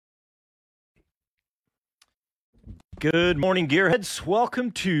Good morning, Gearheads. Welcome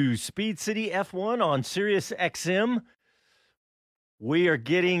to Speed City F1 on Sirius XM. We are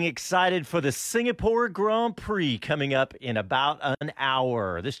getting excited for the Singapore Grand Prix coming up in about an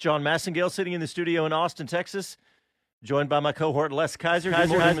hour. This is John Massengale sitting in the studio in Austin, Texas, joined by my cohort Les Kaiser. Good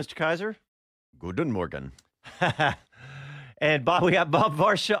morning, Mr. Kaiser. Guten Morgen. And we got Bob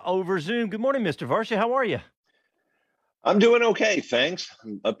Varsha over Zoom. Good morning, Mr. Varsha. How are you? I'm doing okay, thanks.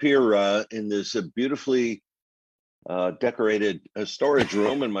 I'm up here in this beautifully decorated storage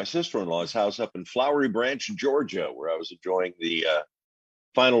room in my sister-in-law's house up in Flowery Branch, Georgia, where I was enjoying the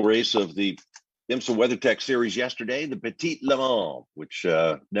final race of the IMSA WeatherTech Series yesterday, the Petit Le Mans, which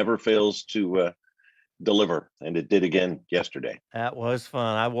never fails to deliver, and it did again yesterday. That was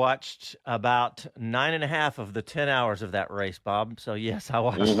fun. I watched about 9.5 of the 10 hours of that race, Bob. So, yes, I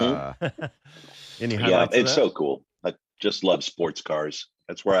watched Any Yeah, highlights? it's so cool. I just love sports cars.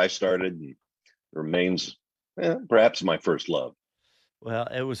 That's where I started, and remains perhaps my first love. Well,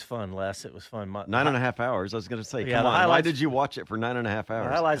 it was fun, Les. It was fun. 9.5 hours. I was going to say, Yeah, come the on. Why highlights- did you watch it for 9.5 The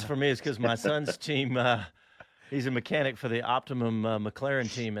hours? highlights for me is because my son's team, he's a mechanic for the Optimum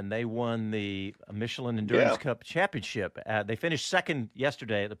McLaren team, and they won the Michelin Endurance Cup Championship. They finished second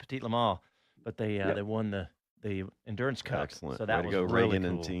yesterday at the Petit Le Mans, but they won the Endurance Cup. Excellent. So that Way to was go, really Reagan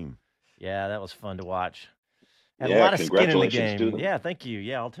cool. and team. Yeah, that was fun to watch. Had Yeah, a lot of skin in the congratulations to game. them. Yeah, thank you.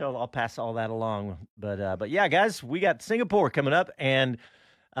 Yeah, I'll pass all that along. But yeah, guys, we got Singapore coming up, and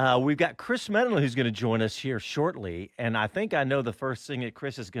we've got Chris Medlin who's going to join us here shortly. And I think I know the first thing that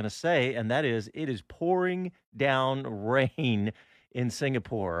Chris is going to say, and that is it is pouring down rain in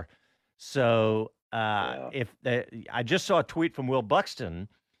Singapore. So I just saw a tweet from Will Buxton,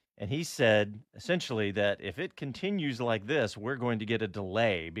 and he said essentially that if it continues like this, we're going to get a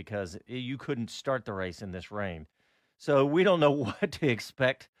delay because you couldn't start the race in this rain. So we don't know what to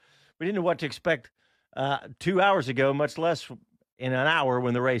expect. We didn't know what to expect 2 hours ago, much less in an hour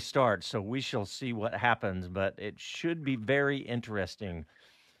when the race starts. So we shall see what happens, but it should be very interesting.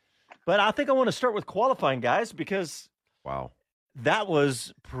 But I think I want to start with qualifying, guys, because Wow. that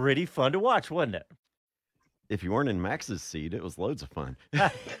was pretty fun to watch, wasn't it? If you weren't in Max's seat, it was loads of fun.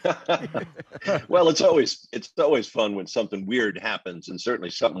 Well, it's always fun when something weird happens, and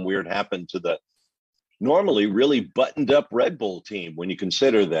certainly something weird happened to the normally really buttoned up Red Bull team when you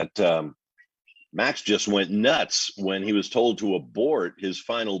consider that Max just went nuts when he was told to abort his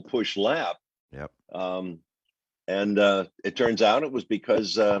final push lap. Yep. And it turns out it was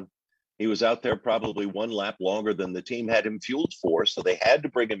because he was out there probably one lap longer than the team had him fueled for, so they had to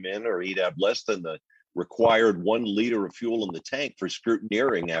bring him in or he'd have less than the required 1 liter of fuel in the tank for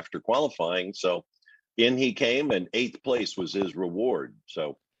scrutineering after qualifying. So in he came, and 8th place was his reward.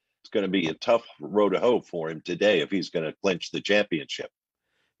 So it's going to be a tough road to hoe for him today if he's going to clinch the championship.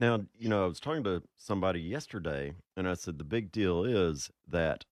 Now, I was talking to somebody yesterday, and I said the big deal is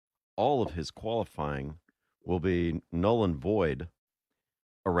that all of his qualifying will be null and void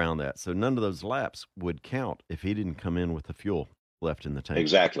around that. So none of those laps would count if he didn't come in with the fuel left in the tank.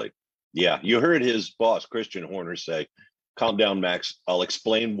 Exactly. Yeah, you heard his boss, Christian Horner, say, "Calm down, Max. I'll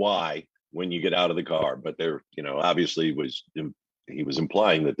explain why when you get out of the car." But there, obviously he was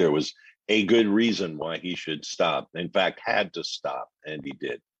implying that there was a good reason why he should stop. In fact, had to stop, and he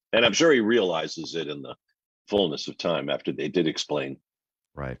did. And I'm sure he realizes it in the fullness of time after they did explain.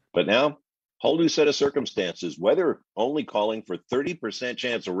 Right. But now, whole new set of circumstances. Weather only calling for 30%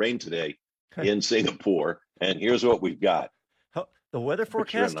 chance of rain today in Singapore, and here's what we've got. The weather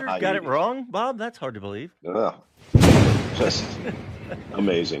forecaster got it wrong, Bob? That's hard to believe. Oh, just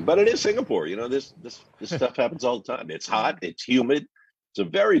amazing. But it is Singapore. This stuff happens all the time. It's hot. It's humid. It's a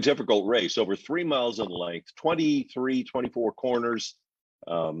very difficult race, over 3 miles in length, 23, 24 corners.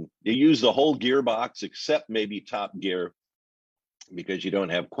 You use the whole gearbox except maybe top gear because you don't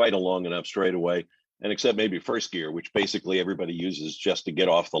have quite a long enough straightaway, and except maybe first gear, which basically everybody uses just to get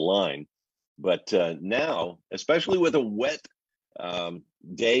off the line. But now, especially with a wet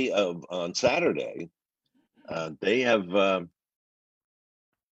day on Saturday, they have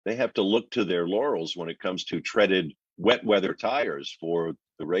to look to their laurels when it comes to treaded wet weather tires for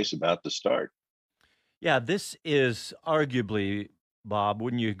the race about to start. Yeah, this is arguably, Bob,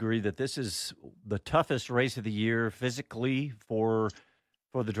 wouldn't you agree that this is the toughest race of the year physically for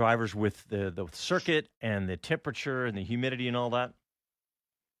the drivers with the circuit and the temperature and the humidity and all that?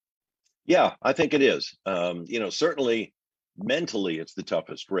 Yeah, I think it is. Certainly mentally, it's the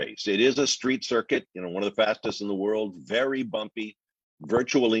toughest race. It is a street circuit, one of the fastest in the world, very bumpy,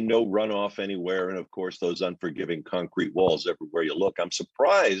 virtually no runoff anywhere. And of course, those unforgiving concrete walls everywhere you look. I'm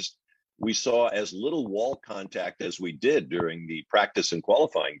surprised we saw as little wall contact as we did during the practice and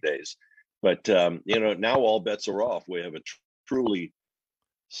qualifying days. But now all bets are off. We have a truly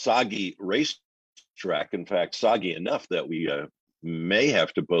soggy racetrack. In fact, soggy enough that we may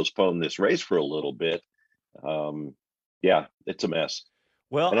have to postpone this race for a little bit. Yeah, it's a mess.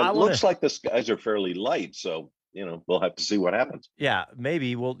 Well, And I it want looks to. like the skies are fairly light, so we'll have to see what happens. Yeah,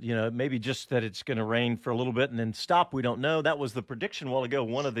 maybe maybe just that it's going to rain for a little bit and then stop. We don't know. That was the prediction a while ago.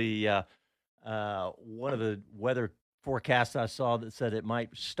 One of the weather forecasts I saw that said it might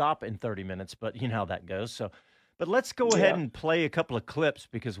stop in 30 minutes, but you know how that goes. So, but let's go ahead Yeah. and play a couple of clips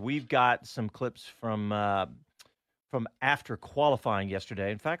because we've got some clips from after qualifying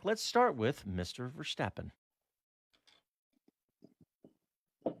yesterday. In fact, let's start with Mr. Verstappen.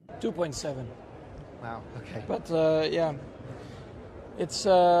 2.7. Wow. Okay. But yeah, it's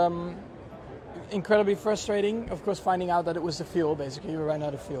incredibly frustrating. Of course, finding out that it was the fuel. Basically, we ran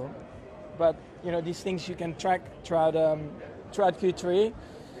out of fuel. But these things you can track throughout Q3.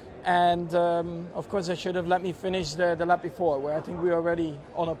 And of course, I should have let me finish the lap before, where I think we were already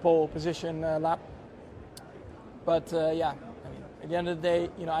on a pole position lap. But yeah, I mean, at the end of the day,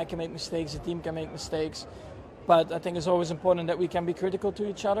 I can make mistakes. The team can make mistakes. But I think it's always important that we can be critical to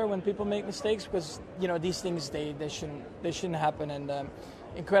each other when people make mistakes, because these things they shouldn't happen, and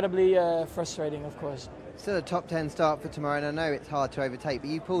incredibly frustrating, of course. Still a top 10 start for tomorrow, and I know it's hard to overtake,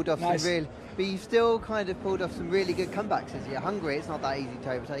 but you pulled off Nice. but you still kind of pulled off some really good comebacks this year. Hungary, it's not that easy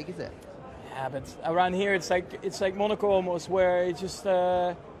to overtake, is it? Yeah, but around here it's like Monaco almost, where it's just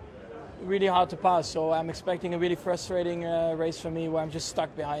really hard to pass. So I'm expecting a really frustrating race for me, where I'm just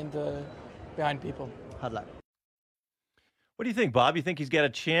stuck behind people. Hard luck. What do you think, Bob? You think he's got a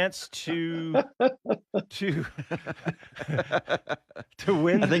chance to to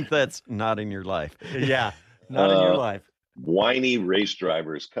win? I think that's not in your life. Yeah, not in your Uh, life. Whiny race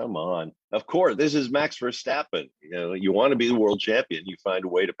drivers, come on. Of course, this is Max Verstappen. You want to be the world champion, you find a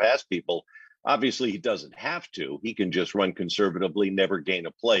way to pass people. Obviously, he doesn't have to. He can just run conservatively, never gain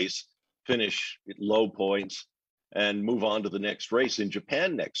a place, finish at low points, and move on to the next race in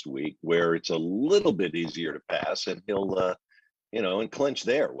Japan next week, where it's a little bit easier to pass, and he'll and clinch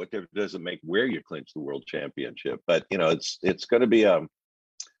there. What difference does it make where you clinch the world championship? But it's going to be a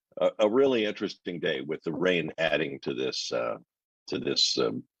really interesting day with the rain adding to this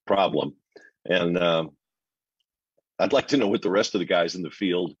problem. And I'd like to know what the rest of the guys in the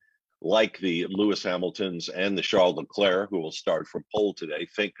field, like the Lewis Hamiltons and the Charles Leclerc, who will start from pole today,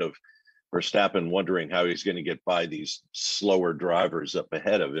 think of Verstappen, wondering how he's going to get by these slower drivers up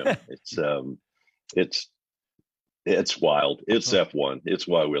ahead of him. It's wild. It's F1. It's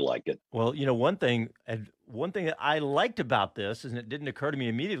why we like it. Well, one thing that I liked about this, and it didn't occur to me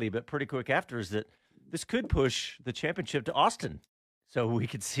immediately, but pretty quick after, is that this could push the championship to Austin, so we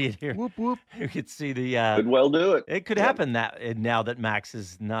could see it here. Whoop, whoop. We could see the. Could well do it. It could happen now that Max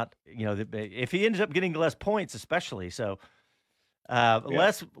is not. If he ends up getting less points, especially. So,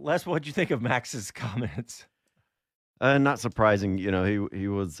 Les, what'd you think of Max's comments? Not surprising. He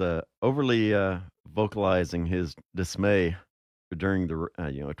was overly vocalizing his dismay during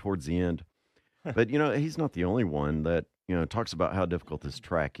the towards the end. But he's not the only one that talks about how difficult this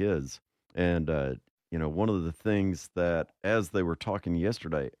track is. And one of the things that, as they were talking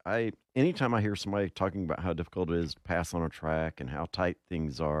yesterday, anytime I hear somebody talking about how difficult it is to pass on a track and how tight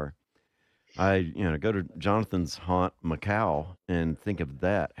things are, I go to Jonathan's haunt, Macau, and think of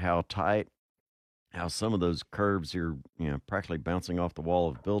that, how tight, how some of those curves you're practically bouncing off the wall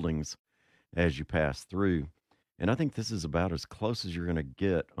of buildings as you pass through. And I think this is about as close as you're going to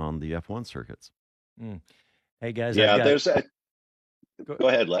get on the F1 circuits. Hey guys, Yeah, go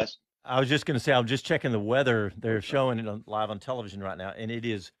ahead, Les. I was just going to say, I'm just checking the weather. They're showing it live on television right now, and it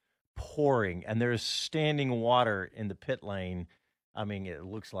is pouring, and there's standing water in the pit lane. I mean, it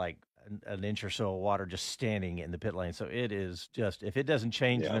looks like an inch or so of water just standing in the pit lane. So it is just, if it doesn't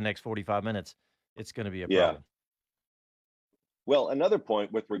change in the next 45 minutes, it's going to be a problem. Well, another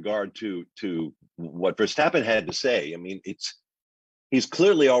point with regard to what Verstappen had to say, I mean, he's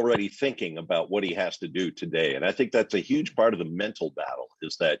clearly already thinking about what he has to do today. And I think that's a huge part of the mental battle,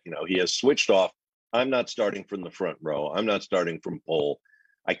 is that, he has switched off. I'm not starting from the front row. I'm not starting from pole.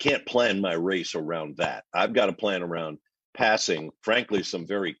 I can't plan my race around that. I've got to plan around passing, frankly, some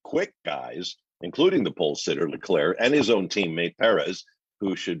very quick guys, including the pole sitter, Leclerc, and his own teammate, Perez,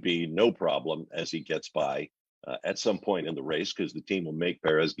 who should be no problem as he gets by at some point in the race, because the team will make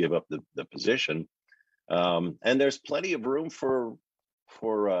Perez give up the position. And there's plenty of room for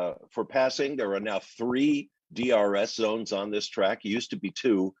passing. There are now 3 DRS zones on this track. It used to be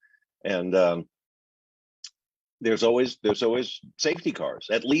 2, and there's always safety cars,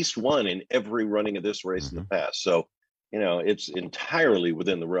 at least one in every running of this race in the past. So it's entirely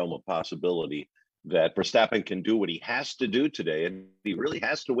within the realm of possibility that Verstappen can do what he has to do today, and he really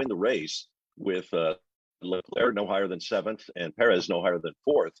has to win the race with Leclerc no higher than seventh and Perez no higher than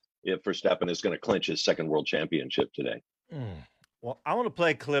fourth if Verstappen is going to clinch his second world championship today. Well, I want to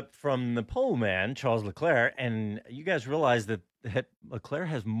play a clip from the pole man, Charles Leclerc, and you guys realize that Leclerc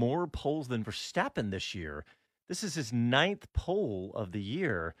has more poles than Verstappen this year. This is his 9th pole of the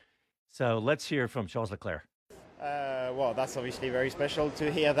year. So let's hear from Charles Leclerc. Well, that's obviously very special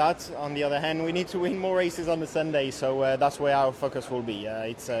to hear that. On the other hand, we need to win more races on the Sunday, so that's where our focus will be.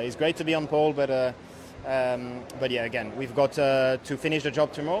 It's great to be on pole, but yeah, again, we've got to finish the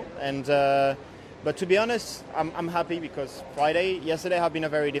job tomorrow. And but to be honest, I'm happy because yesterday have been a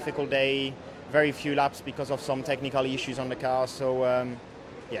very difficult day, very few laps because of some technical issues on the car. So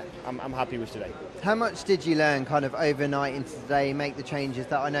yeah, I'm happy with today. How much did you learn kind of overnight into today, make the changes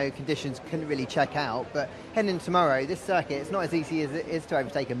that I know conditions couldn't really check out, but heading tomorrow, this circuit, it's not as easy as it is to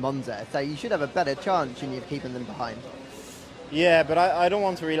overtake in Monza, so you should have a better chance in you keeping them behind. Yeah, but I don't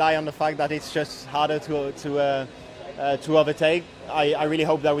want to rely on the fact that it's just harder to overtake. I really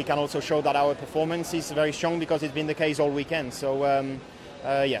hope that we can also show that our performance is very strong because it's been the case all weekend. So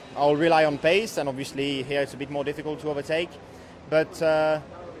yeah, I'll rely on pace, and obviously here it's a bit more difficult to overtake, but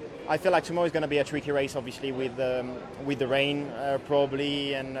I feel like tomorrow is going to be a tricky race, obviously, with the rain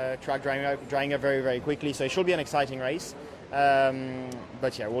probably, and track drying up very, very quickly. So it should be an exciting race.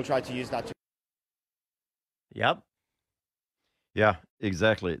 But yeah, we'll try to use that. Yep. Yeah,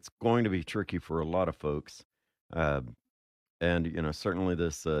 exactly. It's going to be tricky for a lot of folks. And, certainly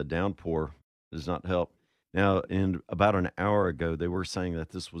this downpour does not help. Now, about an hour ago, they were saying that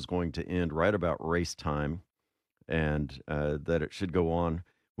this was going to end right about race time and that it should go on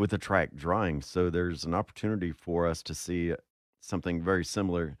with the track drying. So there's an opportunity for us to see something very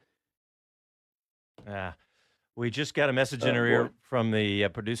similar. We just got a message in our ear from the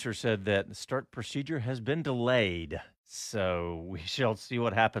producer, said that the start procedure has been delayed. So we shall see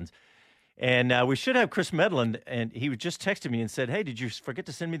what happens. And we should have Chris Medland, and he just texted me and said, "Hey, did you forget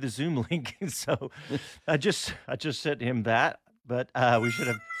to send me the Zoom link?" So I just sent him that, but we should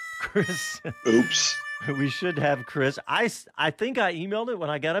have Chris. Oops. We should have Chris. I think I emailed it when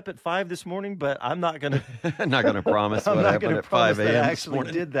I got up at 5 this morning, but I'm not going to. Not going to promise what happened at 5 a.m. I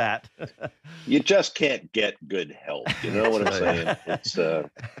actually did that. You just can't get good help. You know what I'm saying?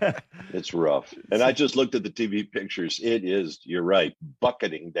 It's rough. And I just looked at the TV pictures. You're right,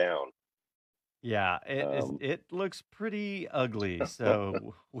 bucketing down. Yeah, it looks pretty ugly.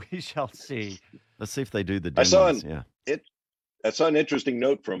 So we shall see. Let's see if they do the demos. I saw an interesting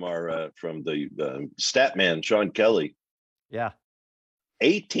note from the stat man, Sean Kelly. Yeah.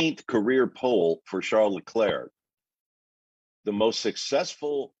 18th career pole for Charles Leclerc. The most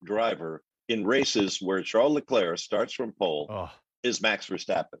successful driver in races where Charles Leclerc starts from pole is Max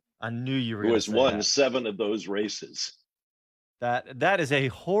Verstappen. I knew you were who has won that. 7 of those races. That is a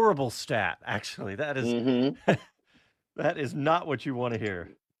horrible stat, actually. That is that is not what you want to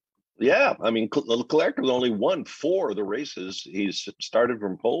hear. Yeah, I mean, Leclerc has only won 4 of the races he's started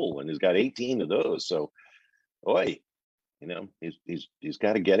from pole, and he's got 18 of those. So, boy, he's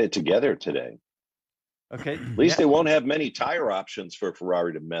got to get it together today. Okay. At least they won't have many tire options for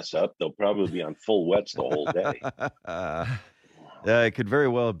Ferrari to mess up. They'll probably be on full wets the whole day. Yeah, it could very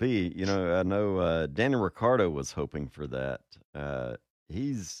well be. I know Daniel Ricciardo was hoping for that. I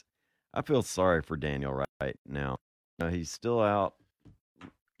feel sorry for Daniel right now. He's still out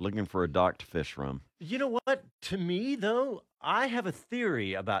looking for a dock to fish from. You know what? To me, though, I have a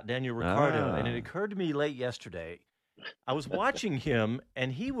theory about Daniel Ricciardo, and it occurred to me late yesterday. I was watching him,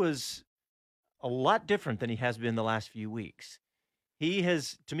 and he was a lot different than he has been the last few weeks.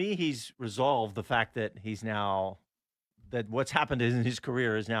 He's resolved the fact that that what's happened in his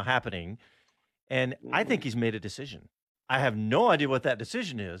career is now happening, and I think he's made a decision. I have no idea what that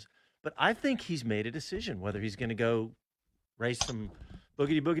decision is, but I think he's made a decision, whether he's going to go race some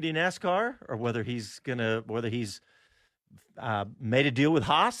boogity NASCAR, or whether he's made a deal with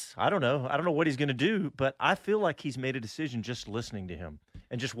Haas. I don't know what he's going to do, but I feel like he's made a decision just listening to him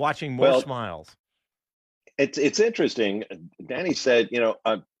and just watching more smiles. It's interesting. Danny said,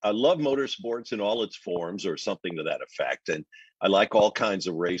 I love motorsports in all its forms, or something to that effect, and I like all kinds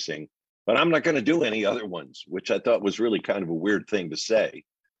of racing, but I'm not going to do any other ones, which I thought was really kind of a weird thing to say.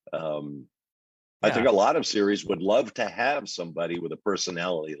 I think a lot of series would love to have somebody with a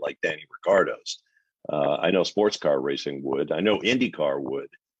personality like Danny Ricciardo's. I know sports car racing would. I know IndyCar would.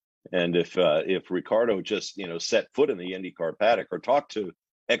 And if Ricciardo just set foot in the IndyCar paddock, or talk to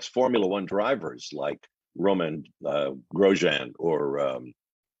ex-Formula One drivers like Roman Grosjean or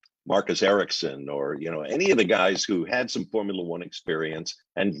Marcus Ericsson or, any of the guys who had some Formula One experience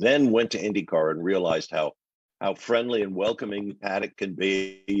and then went to IndyCar and realized how friendly and welcoming Paddock can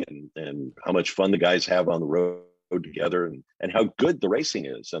be, and how much fun the guys have on the road together, and how good the racing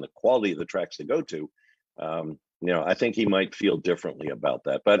is and the quality of the tracks they go to. I think he might feel differently about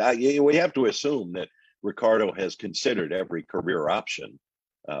that. But we have to assume that Ricciardo has considered every career option.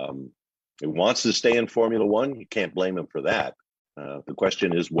 He wants to stay in Formula One. You can't blame him for that. The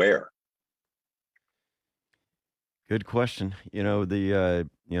question is where. Good question. It's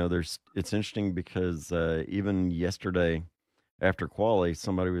interesting because even yesterday after quali,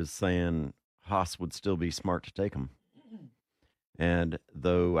 somebody was saying Haas would still be smart to take him. And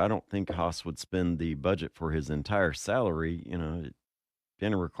though I don't think Haas would spend the budget for his entire salary,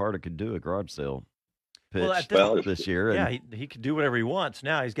 Daniel Ricciardo could do a garage sale pitch this year. Yeah, he could do whatever he wants.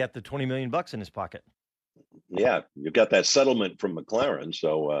 Now he's got the $20 million in his pocket. Yeah, you've got that settlement from McLaren,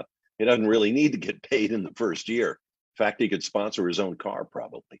 so he doesn't really need to get paid in the first year. In fact, he could sponsor his own car,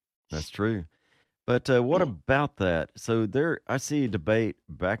 probably. That's true. But what about that? So I see a debate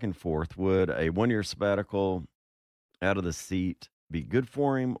back and forth. Would a 1-year sabbatical out of the seat be good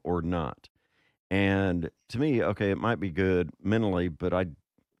for him or not? And to me, okay, it might be good mentally, but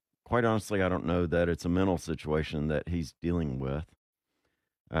quite honestly, I don't know that it's a mental situation that he's dealing with.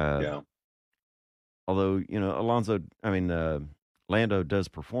 Yeah. Although, Lando does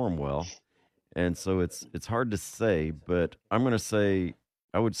perform well. And so it's hard to say, but I would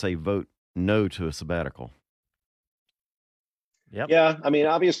say vote no to a sabbatical. Yep. Yeah,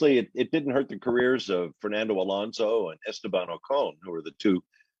 obviously it didn't hurt the careers of Fernando Alonso and Esteban Ocon, who are the two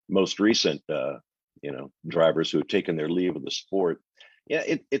most recent, drivers who have taken their leave of the sport. Yeah,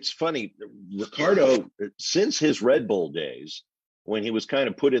 it's funny. Ricciardo, since his Red Bull days, when he was kind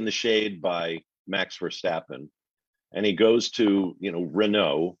of put in the shade by Max Verstappen, and he goes to,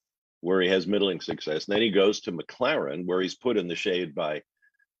 Renault, where he has middling success, and then he goes to McLaren, where he's put in the shade by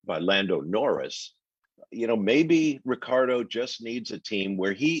Lando Norris. Maybe Ricciardo just needs a team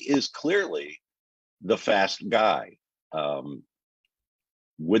where he is clearly the fast guy.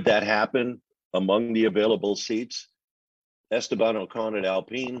 Would that happen among the available seats? Esteban Ocon at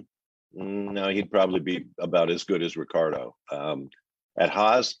Alpine? No, he'd probably be about as good as Ricciardo. At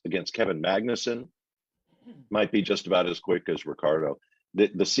Haas against Kevin Magnussen, might be just about as quick as Ricciardo.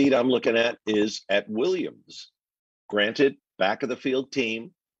 The seat I'm looking at is at Williams. Granted, back of the field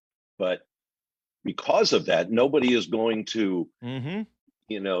team, but because of that, nobody is going to,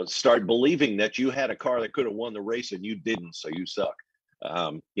 start believing that you had a car that could have won the race and you didn't, so you suck.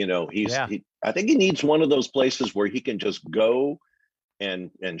 I think he needs one of those places where he can just go and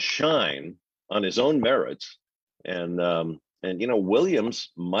shine on his own merits. And Williams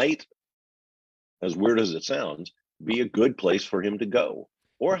might, as weird as it sounds, be a good place for him to go,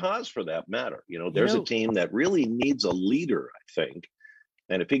 or Haas for that matter. There's a team that really needs a leader, I think.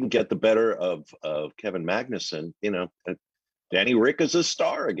 And if he can get the better of Kevin Magnussen, Danny Rick is a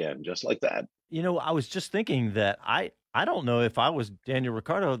star again, just like that. I was just thinking that I don't know if I was Daniel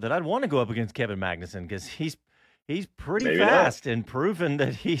Ricciardo that I'd want to go up against Kevin Magnussen, because he's pretty Maybe fast not. and proven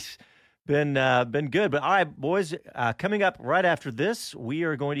that he's been good. But all right, boys, coming up right after this, we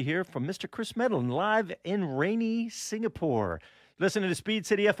are going to hear from Mr. Chris Medland live in rainy Singapore. Listen to Speed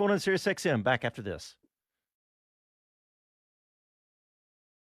City F1 on Sirius XM. Back after this.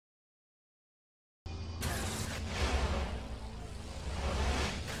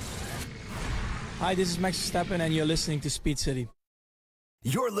 Hi, this is Max Verstappen, and you're listening to Speed City.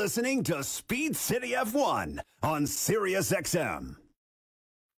 You're listening to Speed City F1 on Sirius XM.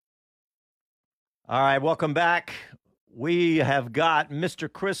 All right, welcome back. We have got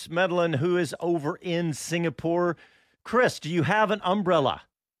Mr. Chris Medland, who is over in Singapore. Chris, do you have an umbrella?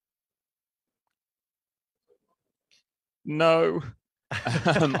 No.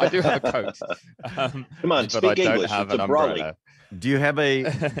 I do have a coat. Come on, speak English. Have it's an a brolly. umbrella. Do you have a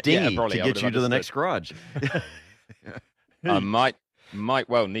dinghy brolly, to I get would you have to the understood. next garage? I might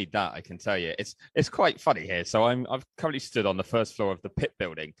well need that, I can tell you. It's quite funny here. So I've currently stood on the first floor of the pit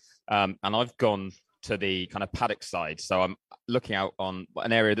building, and I've gone to the kind of paddock side. So I'm looking out on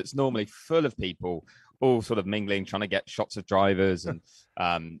an area that's normally full of people, all sort of mingling, trying to get shots of drivers, and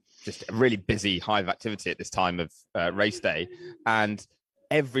just a really busy hive of activity at this time of race day. And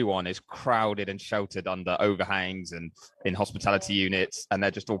everyone is crowded and sheltered under overhangs and in hospitality units, and they're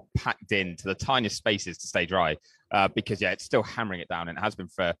just all packed into the tiniest spaces to stay dry, because it's still hammering it down, and it has been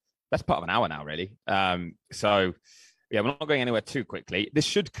for best part of an hour now, really. So we're not going anywhere too quickly. This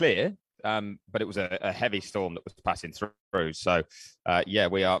should clear, but it was a heavy storm that was passing through. So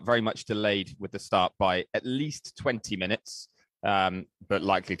we are very much delayed with the start by at least 20 minutes. but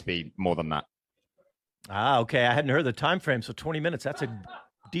likely to be more than that. Ah, okay. I hadn't heard the time frame, so 20 minutes. That's a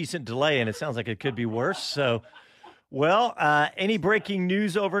decent delay, and it sounds like it could be worse. So, well, any breaking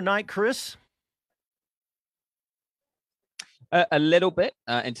news overnight, Chris? A little bit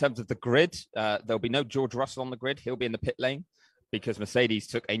in terms of the grid. There'll be no George Russell on the grid. He'll be in the pit lane because Mercedes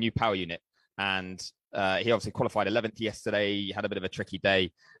took a new power unit, and he obviously qualified 11th yesterday. He had a bit of a tricky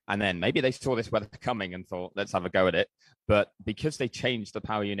day, and then maybe they saw this weather coming and thought, let's have a go at it. But because they changed the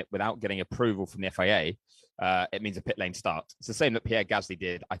power unit without getting approval from the FIA, it means a pit lane start. It's the same that Pierre Gasly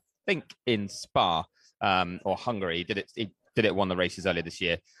did, I think, in Spa or Hungary. He won the races earlier this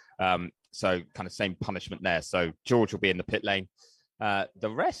year. So kind of same punishment there. So George will be in the pit lane. The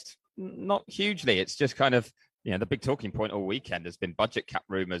rest, not hugely. It's just kind of, the big talking point all weekend has been budget cap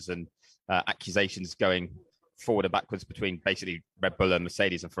rumors and accusations going forward and backwards between basically Red Bull and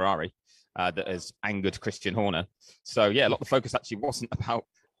Mercedes and Ferrari that has angered Christian Horner. So, yeah, a lot of the focus actually wasn't about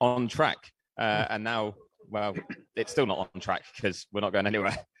on track. And now, well, it's still not on track because we're not going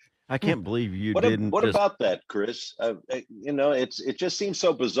anywhere. I can't believe you What didn't. about that, Chris? It just seems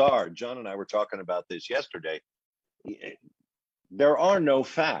so bizarre. John and I were talking about this yesterday. There are no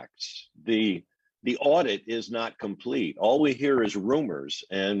facts. The audit is not complete. All we hear is rumors,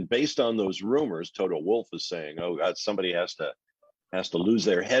 and based on those rumors, Toto Wolff is saying, "Oh God, somebody has to lose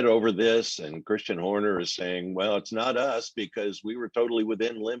their head over this," and Christian Horner is saying, "Well, it's not us because we were totally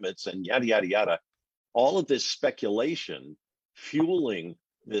within limits," and yada yada yada. All of this speculation fueling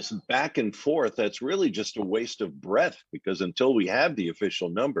this back and forth that's really just a waste of breath, because until we have the official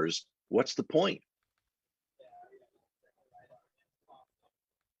numbers, what's the point?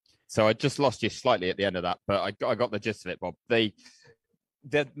 So I just lost you slightly at the end of that, but I got the gist of it, Bob. The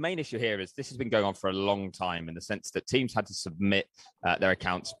main issue here is this has been going on for a long time in the sense that teams had to submit their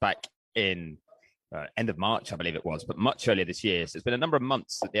accounts back in end of March, I believe it was, but much earlier this year. So it's been a number of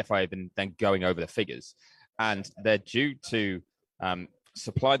months that the FIA have been then going over the figures, and they're due to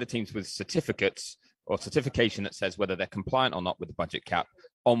supply the teams with certificates or certification that says whether they're compliant or not with the budget cap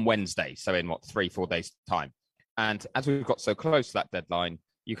on Wednesday. So in 3-4 days time. And as we've got so close to that deadline,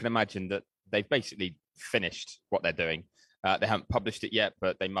 you can imagine that they've basically finished what they're doing. They haven't published it yet,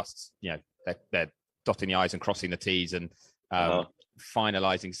 but they must, they're dotting the I's and crossing the T's and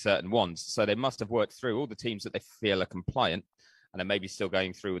finalizing certain ones. So they must have worked through all the teams that they feel are compliant, and they're maybe still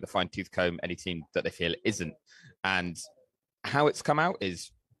going through with a fine tooth comb any team that they feel isn't. And how it's come out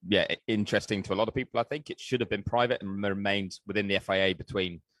is, interesting to a lot of people. I think it should have been private and remained within the FIA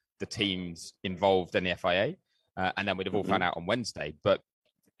between the teams involved and the FIA. And then we'd have all found out on Wednesday. But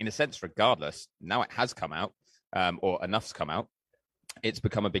in a sense, regardless, now it has come out, or enough's come out. It's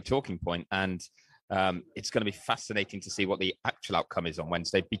become a big talking point, and it's going to be fascinating to see what the actual outcome is on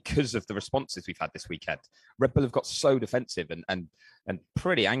Wednesday because of the responses we've had this weekend. Red Bull have got so defensive and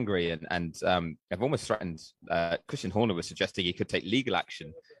pretty angry, and have almost threatened. Christian Horner was suggesting he could take legal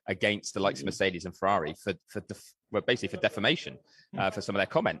action against the likes of Mercedes and Ferrari for defamation for some of their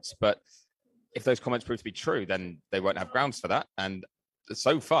comments. But if those comments prove to be true, then they won't have grounds for that. And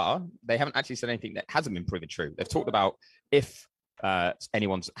so far, they haven't actually said anything that hasn't been proven true. They've talked about if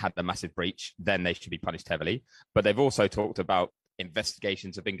anyone's had a massive breach, then they should be punished heavily. But they've also talked about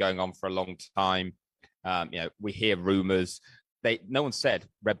investigations have been going on for a long time. We hear rumors. No one said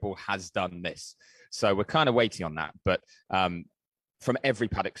Red Bull has done this. So we're kind of waiting on that. But from every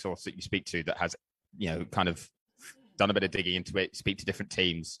paddock source that you speak to that has, kind of done a bit of digging into it, speak to different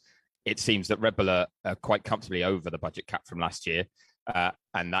teams, it seems that Red Bull are quite comfortably over the budget cap from last year.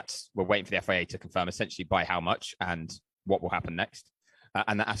 And we're waiting for the FIA to confirm essentially by how much and what will happen next.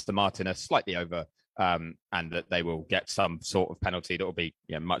 And that Aston Martin are slightly over, and that they will get some sort of penalty that will be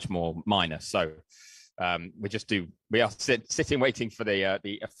much more minor. So we are sitting waiting for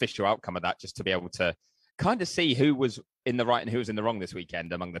the official outcome of that, just to be able to kind of see who was in the right and who was in the wrong this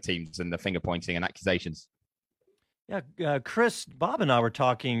weekend among the teams and the finger pointing and accusations. Yeah, Chris, Bob and I were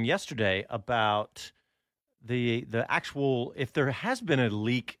talking yesterday about the actual, if there has been a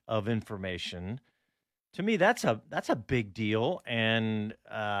leak of information. To me, that's a big deal. And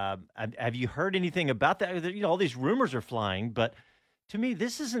have you heard anything about that? All these rumors are flying, but to me,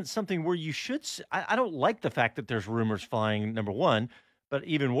 this isn't something where you should. I don't like the fact that there's rumors flying, number one, but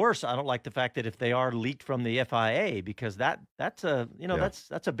even worse, I don't like the fact that if they are leaked from the FIA, because that's a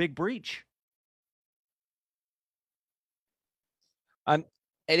that's a big breach.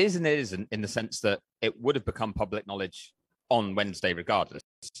 It is and it isn't, in the sense that it would have become public knowledge on Wednesday regardless.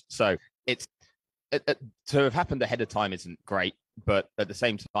 So it's to have happened ahead of time isn't great, but at the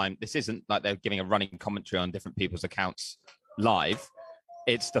same time, this isn't like they're giving a running commentary on different people's accounts live.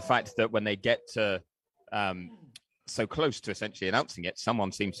 It's the fact that when they get to so close to essentially announcing it,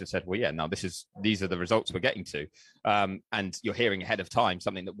 someone seems to have said, well, yeah, no, these are the results we're getting to. And you're hearing ahead of time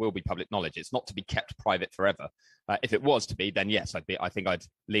something that will be public knowledge. It's not to be kept private forever. If it was to be, then yes, I think I'd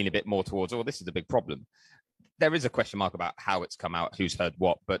lean a bit more towards, oh, this is a big problem. There is a question mark about how it's come out, who's heard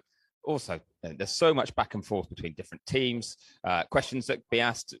what, but also there's so much back and forth between different teams, questions that be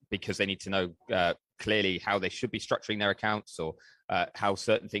asked because they need to know clearly how they should be structuring their accounts, or how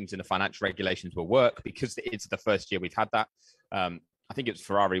certain things in the financial regulations will work, because it's the first year we've had that. I think it was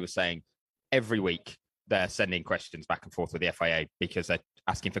Ferrari was saying every week they're sending questions back and forth with the FIA because they're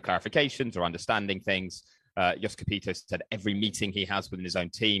asking for clarifications or understanding things. Jos Capito said every meeting he has within his own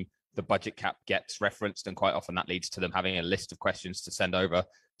team, the budget cap gets referenced, and quite often that leads to them having a list of questions to send over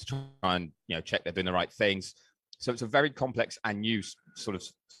to try and check they're doing the right things. So it's a very complex and new sort of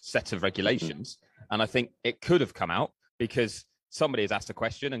set of regulations. And I think it could have come out because somebody has asked a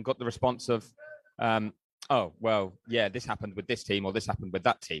question and got the response of, oh, well, yeah, this happened with this team or this happened with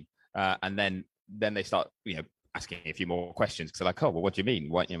that team. And then they start, asking a few more questions because they're like, oh, well, what do you mean?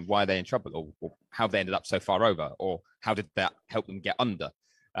 Why are they in trouble? Or how have they ended up so far over? Or how did that help them get under?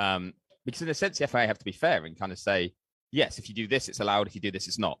 Because in a sense, the FIA have to be fair and kind of say, yes, if you do this, it's allowed. If you do this,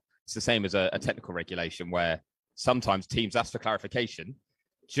 it's not. It's the same as a technical regulation where sometimes teams ask for clarification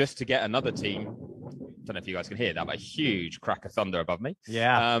just to get another team. I don't know if you guys can hear that, but a huge crack of thunder above me.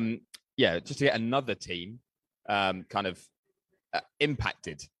 Yeah. Just to get another team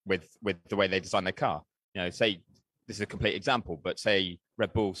impacted with the way they design their car. Say this is a complete example, but say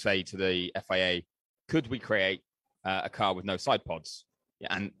Red Bull say to the FIA, could we create a car with no side pods?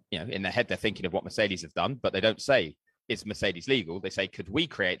 And in their head they're thinking of what Mercedes have done, but they don't say, is Mercedes legal? They say, could we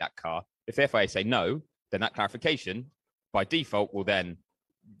create that car? If the FIA say no, then that clarification by default will then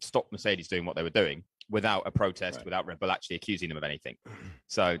stop Mercedes doing what they were doing without a protest, right, without Red Bull actually accusing them of anything.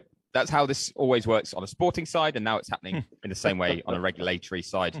 So that's how this always works on a sporting side, and now it's happening in the same way on a regulatory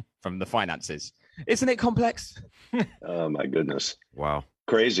side from the finances. Isn't it complex? Oh my goodness! Wow,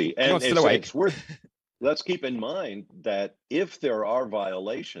 crazy. And it's worth. Let's keep in mind that if there are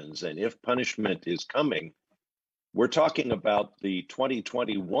violations and if punishment is coming, we're talking about the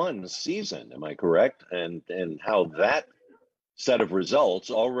 2021 season. Am I correct? And how that set of results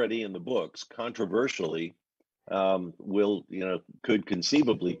already in the books, controversially, could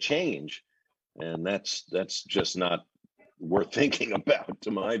conceivably change, and that's just not worth thinking about, to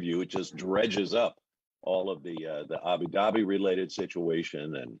my view. It just dredges up all of the Abu Dhabi related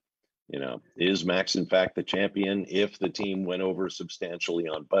situation, and is Max in fact the champion if the team went over substantially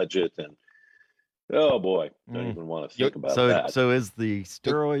on budget? And oh boy, don't even want to think about that. So is the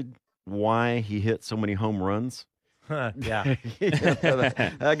steroid why he hit so many home runs? Yeah.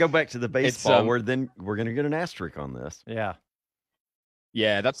 I go back to the baseball where then we're going to get an asterisk on this. Yeah.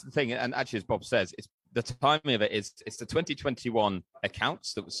 Yeah, that's the thing. And actually, as Bob says, it's the timing of it's the 2021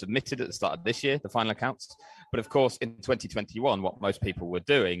 accounts that were submitted at the start of this year, the final accounts. But of course, in 2021, what most people were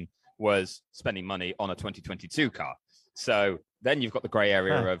doing was spending money on a 2022 car. So then you've got the gray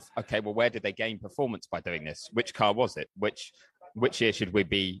area of, okay, well, where did they gain performance by doing this? Which car was it? Which year should we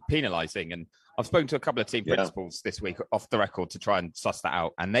be penalizing? And I've spoken to a couple of team principals this week off the record to try and suss that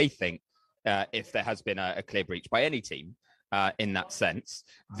out. And they think if there has been a clear breach by any team in that sense,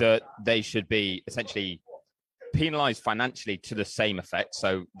 that they should be essentially penalized financially to the same effect.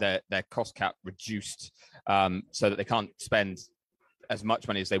 So their cost cap reduced so that they can't spend as much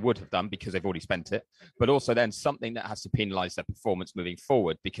money as they would have done because they've already spent it, but also then something that has to penalize their performance moving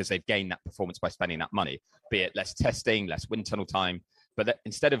forward because they've gained that performance by spending that money, be it less testing, less wind tunnel time. But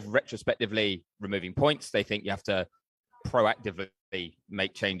instead of retrospectively removing points, they think you have to proactively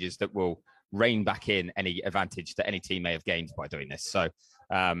make changes that will rein back in any advantage that any team may have gained by doing this. So,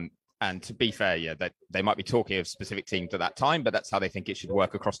 and to be fair, they might be talking of specific teams at that time, but that's how they think it should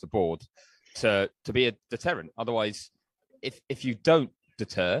work across the board to be a deterrent. Otherwise, if you don't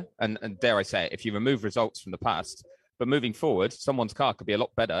deter, and dare I say it, if you remove results from the past, but moving forward, someone's car could be a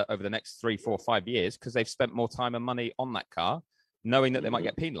lot better over the next 3, 4, 5 years because they've spent more time and money on that car, knowing that they might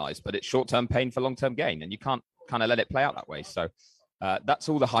get penalized, but it's short-term pain for long-term gain, and you can't kind of let it play out that way. So that's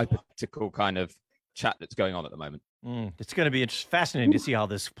all the hypothetical kind of chat that's going on at the moment. It's going to be fascinating to see how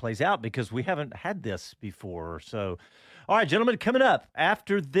this plays out because we haven't had this before. So, all right, gentlemen, coming up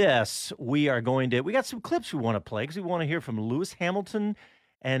after this, we got some clips we want to play because we want to hear from Lewis Hamilton,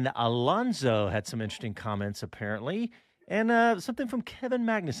 and Alonso had some interesting comments apparently, and something from Kevin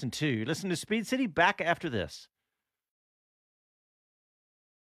Magnussen too. Listen to Speed City, back after this.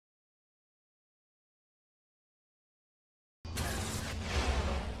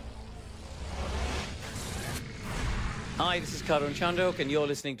 Hi, this is Karan Chandok, and you're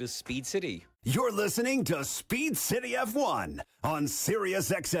listening to Speed City. You're listening to Speed City F1 on Sirius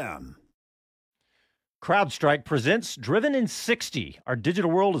XM. CrowdStrike presents Driven in 60. Our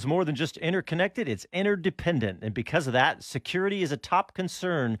digital world is more than just interconnected, it's interdependent. And because of that, security is a top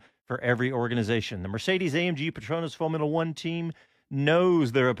concern for every organization. The Mercedes-AMG Petronas Formula One team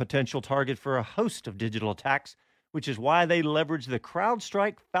knows they're a potential target for a host of digital attacks, which is why they leverage the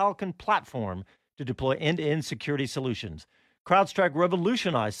CrowdStrike Falcon platform to deploy end-to-end security solutions. CrowdStrike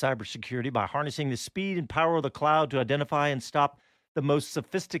revolutionized cybersecurity by harnessing the speed and power of the cloud to identify and stop the most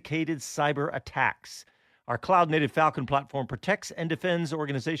sophisticated cyber attacks. Our cloud-native Falcon platform protects and defends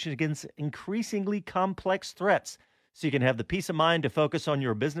organizations against increasingly complex threats, so you can have the peace of mind to focus on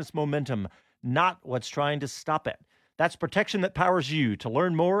your business momentum, not what's trying to stop it. That's protection that powers you. To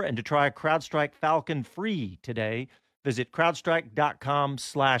learn more and to try CrowdStrike Falcon free today, visit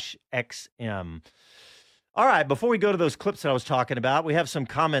crowdstrike.com/XM. All right, before we go to those clips that I was talking about, we have some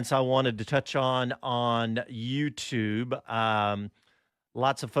comments I wanted to touch on YouTube.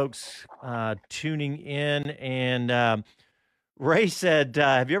 Lots of folks tuning in. And Ray said,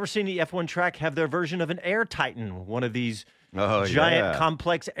 have you ever seen the F1 track have their version of an Air Titan, one of these giant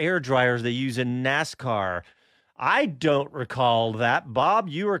complex air dryers they use in NASCAR? I don't recall that. Bob,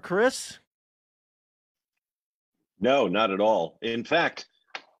 you or Chris? No, not at all. In fact,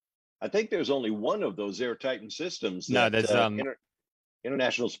 I think there's only one of those Air Titan systems that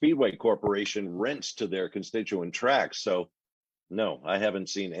International Speedway Corporation rents to their constituent tracks. So, no, I haven't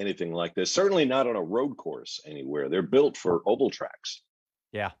seen anything like this. Certainly not on a road course anywhere. They're built for oval tracks.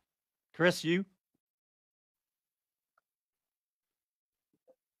 Yeah. Chris, you?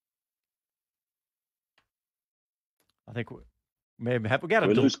 I think we got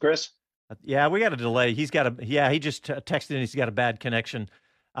we lose Chris? Yeah, we got a delay. He just texted in. He's got a bad connection.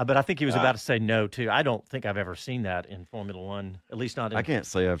 But I think he was about to say no, too. I don't think I've ever seen that in Formula One, at least not in... I can't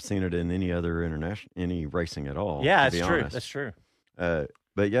say I've seen it in any other any racing at all. Yeah, that's true. That's true.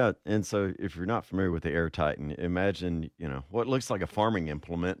 But yeah, and so if you're not familiar with the Air Titan, imagine, what looks like a farming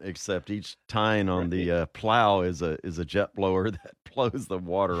implement, except each tine on the plow is a jet blower that blows the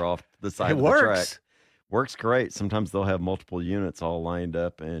water off the side of the track. Works great. Sometimes they'll have multiple units all lined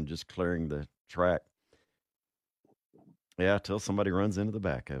up and just clearing the track. Yeah, till somebody runs into the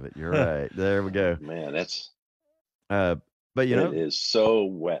back of it. You're right. There we go. Man, that's... but it is so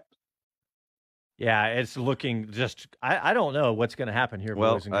wet. Yeah, it's looking just... I don't know what's going to happen here,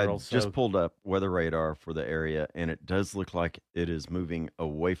 boys and girls. I just pulled up weather radar for the area, and it does look like it is moving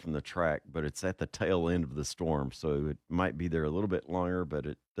away from the track, but it's at the tail end of the storm, so it might be there a little bit longer, but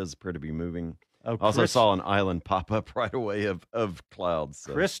it does appear to be moving. Oh, also saw an island pop up right away of clouds.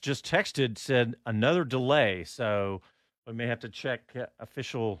 So. Chris just texted, said another delay, so we may have to check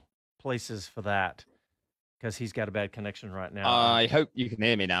official places for that because he's got a bad connection right now. I hope you can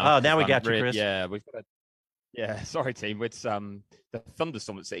hear me now. Oh, now we got you, Chris. Yeah, we've got sorry, team. It's the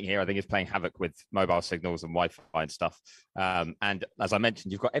thunderstorm that's sitting here, I think, is playing havoc with mobile signals and Wi-Fi and stuff. And as I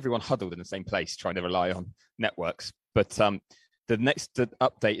mentioned, you've got everyone huddled in the same place trying to rely on networks. But the next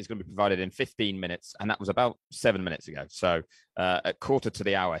update is going to be provided in 15 minutes, and that was about 7 minutes ago. So at quarter to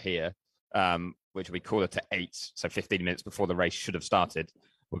the hour here, which will be quarter to 8, so 15 minutes before the race should have started,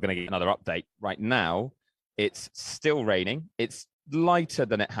 we're going to get another update. Right now, it's still raining. It's lighter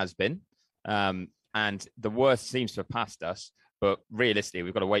than it has been, and the worst seems to have passed us. But realistically,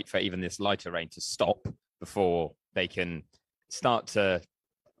 we've got to wait for even this lighter rain to stop before they can start to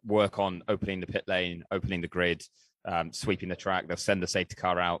work on opening the pit lane, opening the grid, sweeping the track. They'll send the safety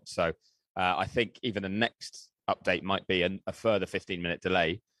car out. So I think even the next update might be a further 15-minute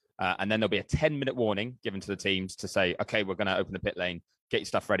delay. And then there'll be a 10-minute warning given to the teams to say, okay, we're going to open the pit lane, get your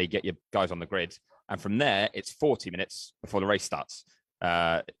stuff ready, get your guys on the grid. And from there, it's 40 minutes before the race starts.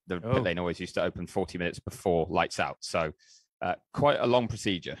 Pit lane always used to open 40 minutes before lights out. So quite a long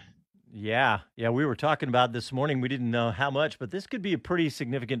procedure. Yeah, we were talking about this morning. We didn't know how much, but this could be a pretty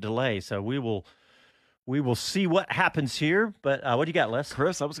significant delay. So we will see what happens here. But what do you got, Les?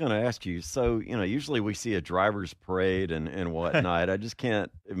 Chris, I was going to ask you. So, usually we see a driver's parade and whatnot. I just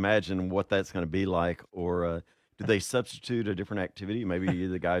can't imagine what that's going to be like. Or do they substitute a different activity? Maybe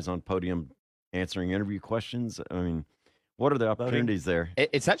the guys on podium answering interview questions. I mean, what are the opportunities there?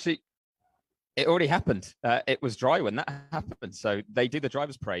 It already happened. It was dry when that happened. So they do the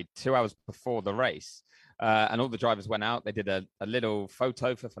driver's parade 2 hours before the race. And all the drivers went out. They did a little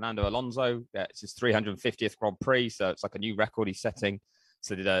photo for Fernando Alonso. It's his 350th Grand Prix, so it's like a new record he's setting.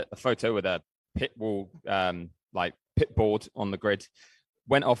 So they did a photo with a pit wall, pit board on the grid.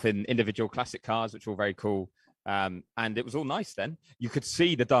 Went off in individual classic cars, which were very cool. And it was all nice then. You could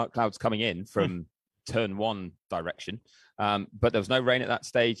see the dark clouds coming in from turn one direction. But there was no rain at that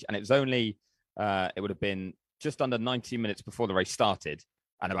stage, and it was only it would have been just under 90 minutes before the race started,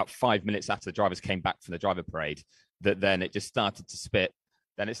 and about 5 minutes after the drivers came back from the driver parade, that then it just started to spit.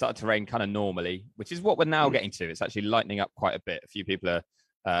 Then it started to rain kind of normally, which is what we're now getting to. It's actually lightening up quite a bit. A few people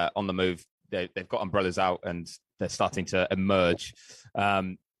are on the move. They've got umbrellas out and they're starting to emerge.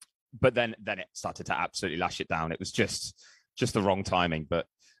 But then it started to absolutely lash it down. It was just the wrong timing. But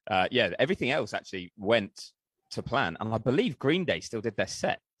everything else actually went to plan. And I believe Green Day still did their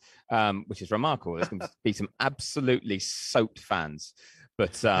set, which is remarkable. There's going to be some absolutely soaked fans.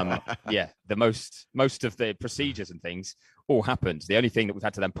 But the most of the procedures and things all happened. The only thing that we've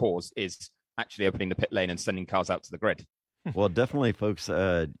had to then pause is actually opening the pit lane and sending cars out to the grid. Well, definitely, folks,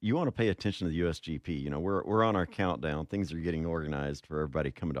 you want to pay attention to the USGP. You know, we're on our countdown. Things are getting organized for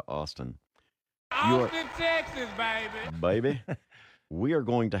everybody coming to Austin. Austin, Texas, baby. Baby. We are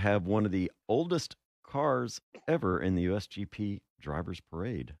going to have one of the oldest cars ever in the USGP Drivers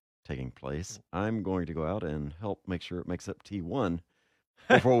Parade taking place. I'm going to go out and help make sure it makes up T1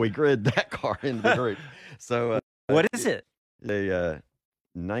 before we grid that car into the group. So, what is it? A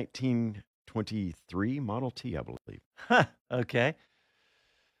 1923 Model T, I believe. Okay.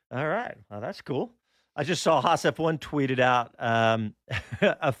 All right. Well, that's cool. I just saw Haas F1 tweeted out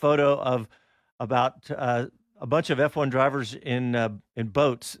a photo of about a bunch of F1 drivers in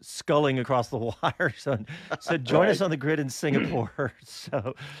boats sculling across the water. So join us on the grid in Singapore.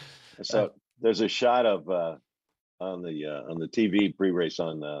 So there's a shot of on the TV pre-race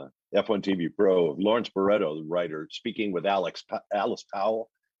on F1 TV Pro of Lawrence Barretto, the writer, speaking with Alice Powell,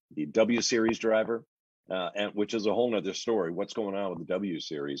 the W Series driver, and which is a whole nother story. What's going on with the W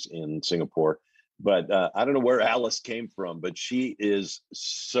Series in Singapore? But I don't know where Alice came from, but she is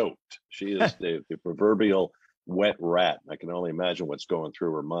soaked. She is the proverbial wet rat. I can only imagine what's going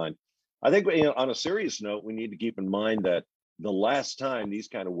through her mind. I think, on a serious note, we need to keep in mind that the last time these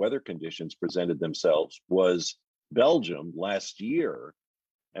kind of weather conditions presented themselves was Belgium last year.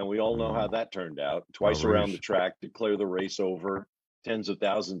 And we all know how that turned out. Twice around the track to clear the race over, tens of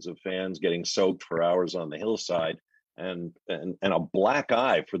thousands of fans getting soaked for hours on the hillside, and a black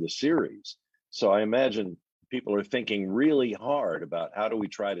eye for the series. So I imagine people are thinking really hard about how do we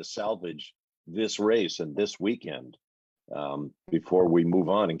try to salvage this race and this weekend before we move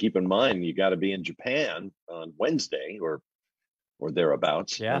on. And keep in mind, you got to be in Japan on Wednesday or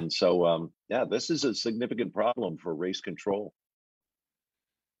thereabouts. Yeah. And so, this is a significant problem for race control.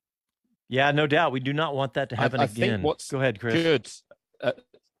 Yeah, no doubt. We do not want that to happen again. Go ahead, Chris. Good.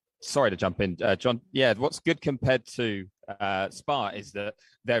 Sorry to jump in, John. Yeah, what's good compared to Spa is that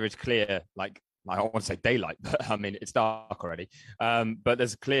there is clear, like I don't want to say daylight, but I mean, it's dark already. But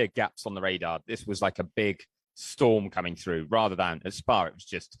there's clear gaps on the radar. This was like a big storm coming through rather than at Spa. It was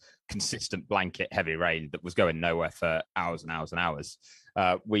just consistent blanket heavy rain that was going nowhere for hours and hours and hours.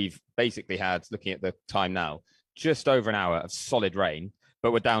 We've basically had, looking at the time now, just over an hour of solid rain.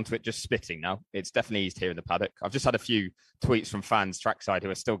 But we're down to it just spitting now. It's definitely eased here in the paddock. I've just had a few tweets from fans trackside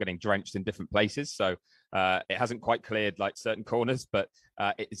who are still getting drenched in different places. So it hasn't quite cleared like certain corners, but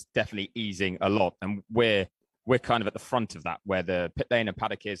it's definitely easing a lot. And we're kind of at the front of that, where the pit lane and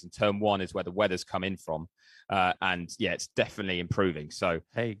paddock is, and turn one is where the weather's come in from. It's definitely improving. So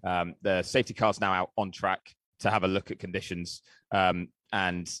the safety car's now out on track to have a look at conditions. And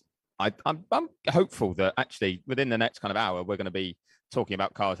I'm hopeful that actually within the next kind of hour, we're going to be talking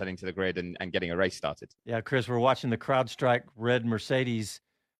about cars heading to the grid and getting a race started. Yeah, Chris, we're watching the CrowdStrike red Mercedes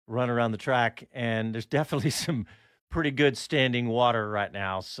run around the track, and there's definitely some pretty good standing water right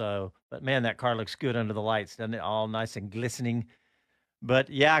now. So, but man, that car looks good under the lights, doesn't it? All nice and glistening. But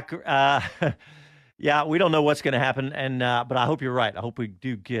yeah, we don't know what's going to happen, and but I hope you're right. I hope we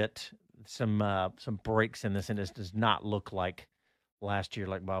do get some breaks in this, and this does not look like last year,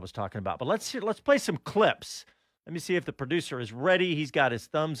 like Bob was talking about. But let's play some clips. Let me see if the producer is ready. He's got his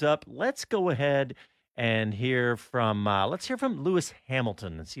thumbs up. Let's go ahead and hear from Lewis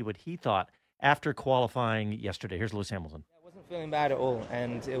Hamilton and see what he thought after qualifying yesterday. Here's Lewis Hamilton. I wasn't feeling bad at all,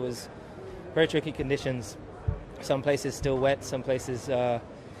 and it was very tricky conditions. Some places still wet, some places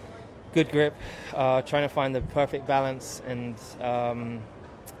good grip. Trying to find the perfect balance and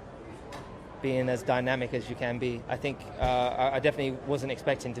being as dynamic as you can be. I think I definitely wasn't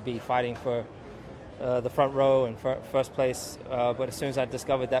expecting to be fighting for the front row and first place, but as soon as I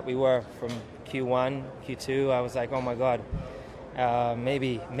discovered that we were from Q1, Q2, I was like, oh my God,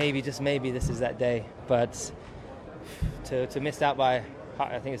 maybe, just maybe this is that day. But to miss out by,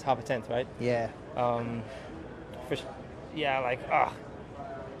 I think it's half a tenth, right? Yeah.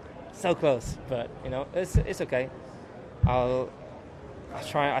 So close, but it's okay. I'll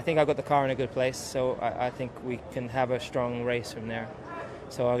I think I got the car in a good place, so I think we can have a strong race from there.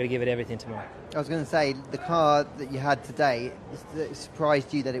 So I'm going to give it everything tomorrow. I was going to say, the car that you had today, it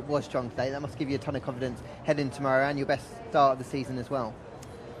surprised you that it was strong today. That must give you a ton of confidence heading tomorrow and your best start of the season as well.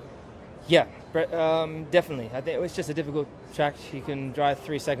 Yeah, definitely. I think it was just a difficult track. You can drive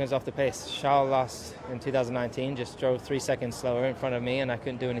 3 seconds off the pace. Charles lost in 2019, just drove 3 seconds slower in front of me, and I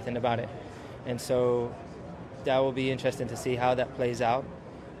couldn't do anything about it. And so that will be interesting to see how that plays out.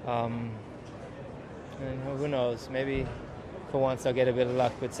 And who knows, maybe for once I'll get a bit of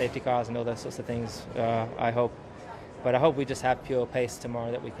luck with safety cars and all those sorts of things, I hope. But I hope we just have pure pace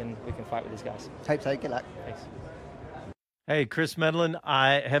tomorrow that we can fight with these guys. Hope so. Good luck. Thanks. Hey, Chris Medland,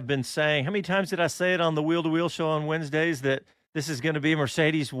 I have been saying, how many times did I say it on the Wheel to Wheel show on Wednesdays that this is going to be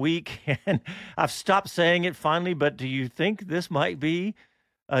Mercedes week? And I've stopped saying it finally, but do you think this might be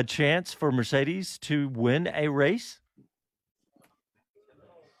a chance for Mercedes to win a race?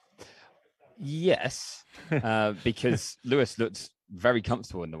 Yes, because Lewis looked very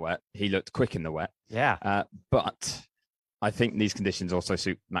comfortable in the wet. He looked quick in the wet. Yeah. But I think these conditions also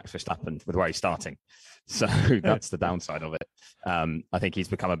suit Max Verstappen with where he's starting. So that's the downside of it. I think he's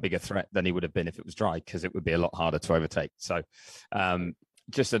become a bigger threat than he would have been if it was dry, because it would be a lot harder to overtake. So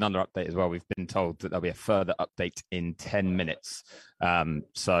just another update as well. We've been told that there'll be a further update in 10 minutes.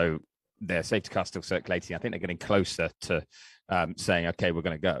 So their safety car still circulating. I think they're getting closer to saying, okay, we're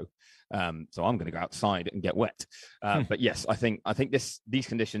going to go. So I'm going to go outside and get wet. But yes, I think these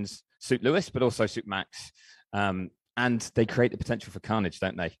conditions suit Lewis, but also suit Max. And they create the potential for carnage,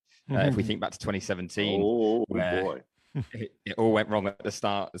 don't they? If we think back to 2017, where it all went wrong at the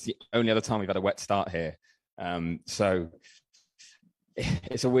start. It's the only other time we've had a wet start here. So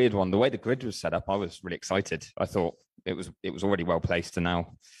it's a weird one. The way the grid was set up, I was really excited. I thought it was already well placed, and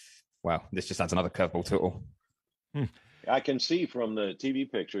now, well, this just adds another curveball to it all. I can see from the TV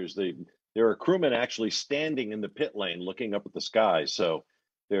pictures there are crewmen actually standing in the pit lane looking up at the sky. So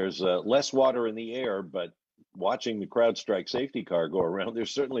there's less water in the air, but watching the CrowdStrike safety car go around,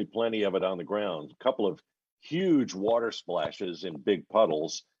 there's certainly plenty of it on the ground. A couple of huge water splashes in big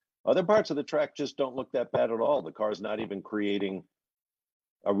puddles. Other parts of the track just don't look that bad at all. The car's not even creating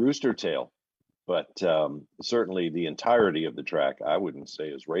a rooster tail. But certainly the entirety of the track, I wouldn't say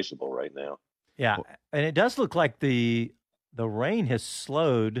is raceable right now. Yeah, and it does look like the rain has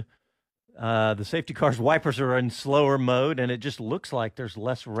slowed. The safety car's wipers are in slower mode, and it just looks like there's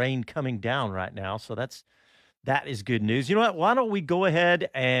less rain coming down right now. So that is good news. You know what? Why don't we go ahead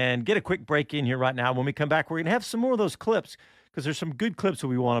and get a quick break in here right now? When we come back, we're going to have some more of those clips, because there's some good clips that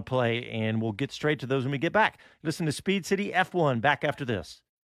we want to play, and we'll get straight to those when we get back. Listen to Speed City F1 back after this.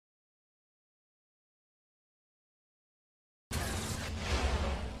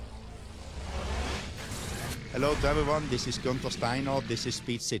 Hello to everyone, this is Gunther Steiner, this is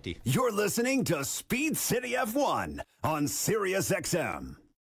Speed City. You're listening to Speed City F1 on Sirius XM.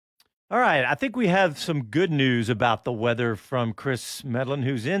 All right, I think we have some good news about the weather from Chris Medland,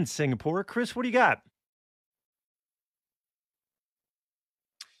 who's in Singapore. Chris, what do you got?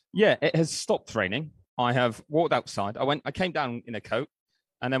 Yeah, it has stopped raining. I have walked outside. I came down in a coat,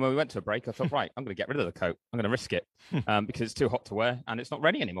 and then when we went to a break, I thought, right, I'm going to get rid of the coat. I'm going to risk it because it's too hot to wear and it's not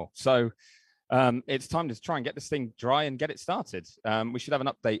raining anymore. So it's time to try and get this thing dry and get it started. We should have an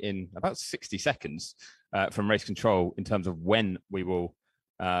update in about 60 seconds from race control in terms of when we will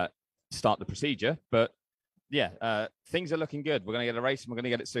start the procedure. But yeah, things are looking good. We're going to get a race and we're going to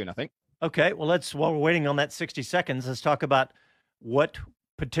get it soon, I think. Okay, well, while we're waiting on that 60 seconds, let's talk about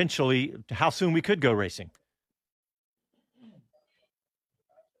how soon we could go racing.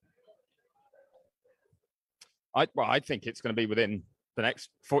 I think it's going to be within the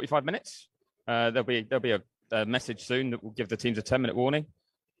next 45 minutes. There'll be a message soon that will give the teams a 10-minute warning,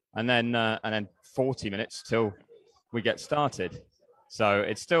 and then 40 minutes till we get started. So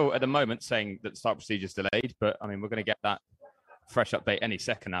it's still at the moment saying that the start procedure is delayed, but I mean we're going to get that fresh update any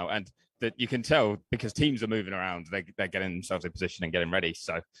second now, and that you can tell because teams are moving around, they're getting themselves in position and getting ready.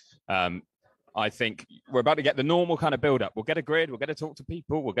 So I think we're about to get the normal kind of build up. We'll get a grid, we'll get to talk to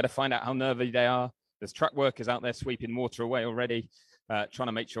people, we'll get to find out how nervy they are. There's truck workers out there sweeping water away already, trying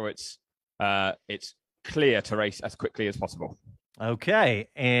to make sure it's clear to race as quickly as possible. Okay,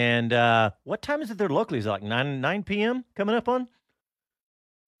 and what time is it there locally? Is it like 9 p.m. coming up on?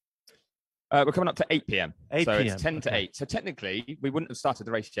 We're coming up to 8 p.m. 8 so p.m. It's 10 to 8. So technically, we wouldn't have started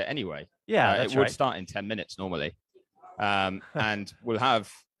the race yet anyway. Yeah, it would start in 10 minutes normally. And we'll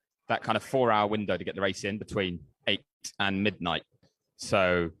have that kind of 4-hour window to get the race in between 8 and midnight.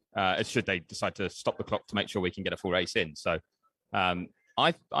 So should they decide to stop the clock to make sure we can get a full race in. So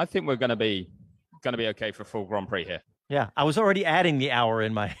I think we're going to be okay for a full Grand Prix here. Yeah, I was already adding the hour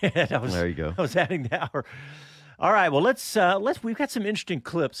in my head. There you go. I was adding the hour. All right, well, let's we've got some interesting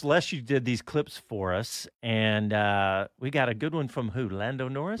clips. Les, you did these clips for us, and we got a good one from who? Lando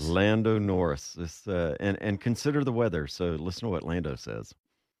Norris? Lando Norris. This and consider the weather. So listen to what Lando says.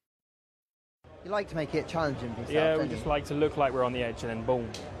 You like to make it challenging for yourself, Yeah, we don't just you? like to look like we're on the edge and then boom.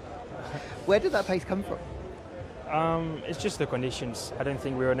 Where did that pace come from? It's just the conditions. I don't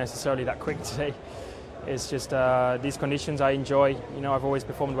think we were necessarily that quick today. It's just these conditions I enjoy. You know, I've always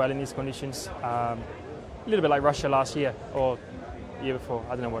performed well in these conditions. A little bit like Russia last year or the year before.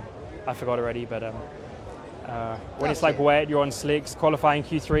 I don't know what. I forgot already. But when it's like wet, you're on slicks, qualifying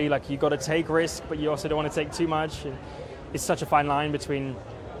Q3, like you got to take risk, but you also don't want to take too much. And it's such a fine line between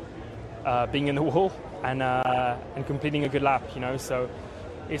being in the wall and completing a good lap. You know, so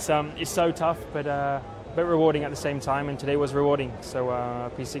it's so tough, but rewarding at the same time. And today was rewarding. So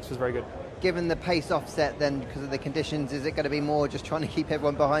P6 was very good. Given the pace offset then because of the conditions, is it going to be more just trying to keep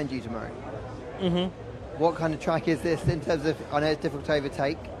everyone behind you tomorrow? Mm-hmm. What kind of track is this in terms of, I know it's difficult to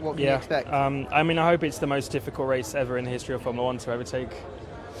overtake, what can you expect? I mean, I hope it's the most difficult race ever in the history of Formula One to overtake.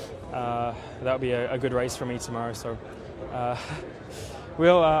 That would be a good race for me tomorrow, so I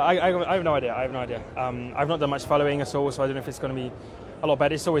have no idea. I've not done much following at all, so I don't know if it's going to be a lot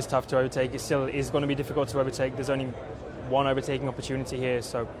better. It's always tough to overtake. It still is going to be difficult to overtake. There's only one overtaking opportunity here,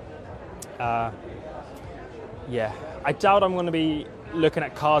 so yeah. I doubt I'm going to be looking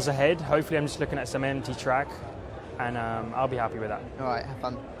at cars ahead. Hopefully I'm just looking at some empty track, and I'll be happy with that. All right, have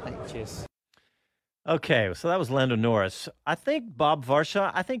fun. Thanks. Cheers. Okay, so that was Lando Norris. I think, Bob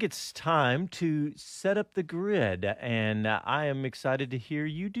Varsha, I think it's time to set up the grid, and I am excited to hear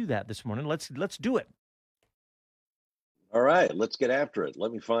you do that this morning. Let's do it. All right, let's get after it.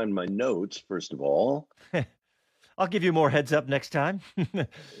 Let me find my notes, first of all. I'll give you more heads up next time.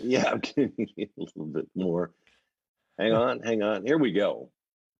 Yeah, I'm giving you a little bit more. Hang on. Here we go.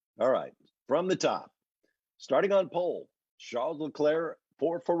 All right, from the top. Starting on pole, Charles Leclerc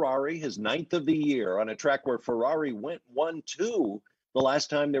for Ferrari, his 9th of the year on a track where Ferrari went 1-2 the last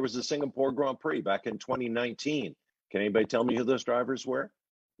time there was a Singapore Grand Prix back in 2019. Can anybody tell me who those drivers were?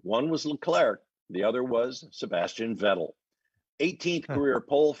 One was Leclerc. The other was Sebastian Vettel. 18th career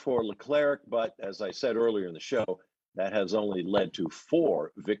pole for Leclerc, but as I said earlier in the show, that has only led to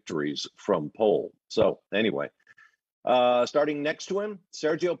 4 victories from pole. So anyway, starting next to him,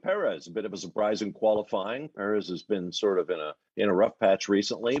 Sergio Perez, a bit of a surprise in qualifying. Perez has been sort of in a rough patch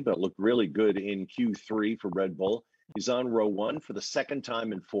recently, but looked really good in Q3 for Red Bull. He's on row 1 for the second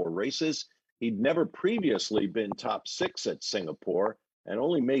time in 4 races. He'd never previously been top 6 at Singapore and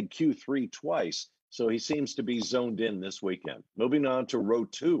only made Q3 twice, so he seems to be zoned in this weekend. Moving on to row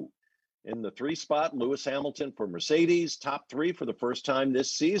 2. In the 3 spot, Lewis Hamilton for Mercedes, top 3 for the first time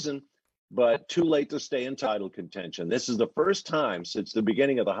this season, but too late to stay in title contention. This is the first time since the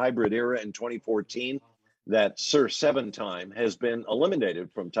beginning of the hybrid era in 2014 that Sir 7-time has been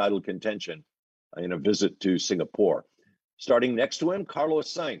eliminated from title contention in a visit to Singapore. Starting next to him,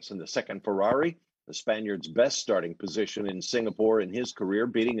 Carlos Sainz in the 2nd Ferrari, the Spaniard's best starting position in Singapore in his career,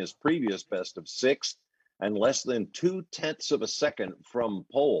 beating his previous best of 6th and less than 0.2 of a second from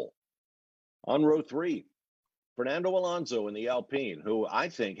pole. On row 3, Fernando Alonso in the Alpine, who I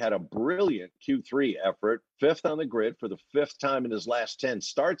think had a brilliant Q3 effort, 5th on the grid for the 5th time in his last 10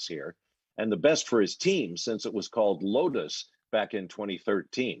 starts here, and the best for his team since it was called Lotus back in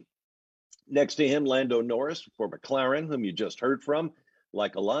 2013. Next to him, Lando Norris for McLaren, whom you just heard from.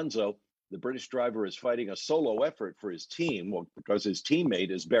 Like Alonso, the British driver is fighting a solo effort for his team because his teammate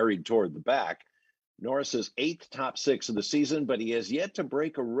is buried toward the back. Norris's 8th top 6 of the season, but he has yet to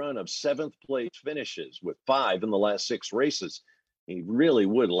break a run of 7th place finishes with 5 in the last 6 races. He really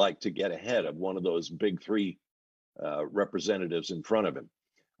would like to get ahead of one of those big 3 representatives in front of him.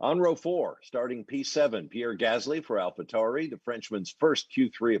 On row 4, starting P7, Pierre Gasly for AlphaTauri, the Frenchman's first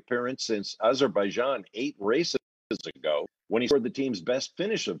Q3 appearance since Azerbaijan 8 races ago, when he scored the team's best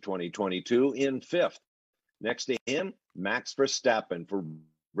finish of 2022 in 5th. Next to him, Max Verstappen for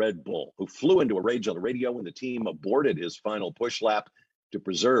Red Bull, who flew into a rage on the radio when the team aborted his final push lap to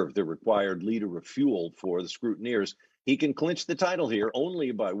preserve the required liter of fuel for the scrutineers. He can clinch the title here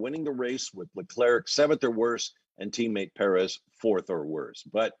only by winning the race with Leclerc 7th or worse and teammate Perez 4th or worse.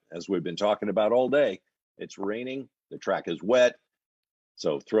 But as we've been talking about all day, it's raining, the track is wet,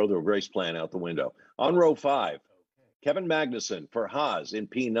 so throw the race plan out the window. On row 5, Kevin Magnussen for Haas in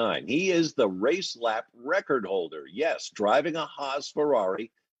P9. He is the race lap record holder. Yes, driving a Haas Ferrari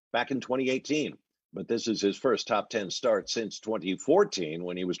back in 2018. But this is his first top 10 start since 2014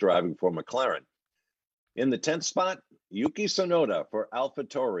 when he was driving for McLaren. In the 10th spot, Yuki Tsunoda for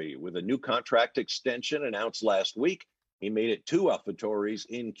AlphaTauri with a new contract extension announced last week. He made it 2 AlphaTauris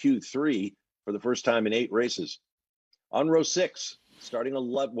in Q3 for the first time in 8 races. On row 6, starting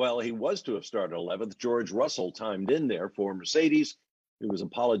 11th, well, he was to have started 11th. George Russell timed in there for Mercedes. He was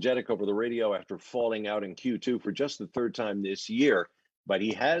apologetic over the radio after falling out in Q2 for just the 3rd time this year. But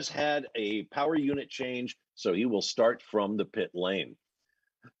he has had a power unit change, so he will start from the pit lane.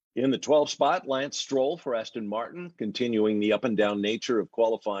 In the 12th spot, Lance Stroll for Aston Martin, continuing the up and down nature of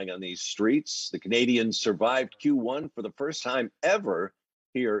qualifying on these streets. The Canadians survived Q1 for the first time ever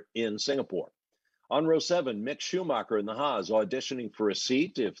here in Singapore. On row 7, Mick Schumacher in the Haas auditioning for a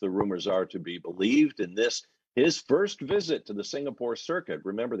seat, if the rumors are to be believed, in this, his first visit to the Singapore circuit.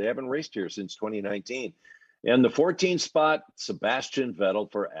 Remember, they haven't raced here since 2019. And the 14th spot, Sebastian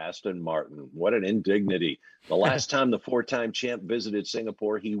Vettel for Aston Martin. What an indignity. The last time the 4-time champ visited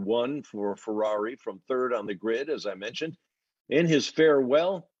Singapore, he won for Ferrari from 3rd on the grid, as I mentioned. In his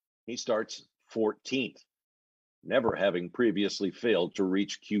farewell, he starts 14th, never having previously failed to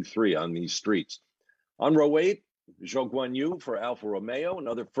reach Q3 on these streets. On row 8, Zhou Guanyu for Alfa Romeo,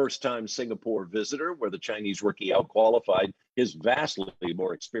 another first-time Singapore visitor, where the Chinese rookie outqualified his vastly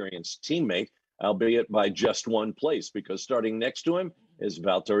more experienced teammate, albeit by just 1 place, because starting next to him is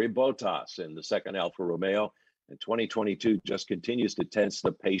Valtteri Bottas in the 2nd Alfa Romeo. And 2022 just continues to test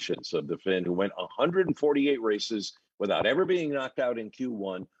the patience of the Finn, who went 148 races without ever being knocked out in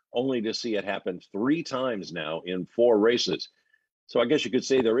Q1, only to see it happen 3 times now in 4 races. So I guess you could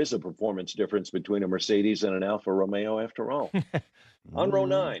say there is a performance difference between a Mercedes and an Alfa Romeo after all. On row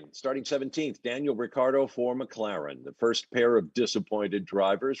 9, starting 17th, Daniel Ricciardo for McLaren, the first pair of disappointed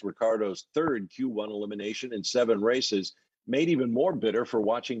drivers. Ricciardo's 3rd Q1 elimination in 7 races made even more bitter for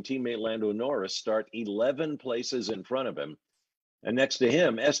watching teammate Lando Norris start 11 places in front of him. And next to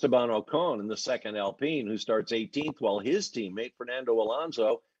him, Esteban Ocon in the 2nd Alpine, who starts 18th, while his teammate Fernando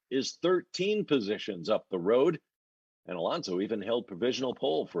Alonso is 13 positions up the road. And Alonso even held provisional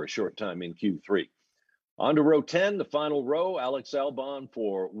pole for a short time in Q3. On to row 10, the final row. Alex Albon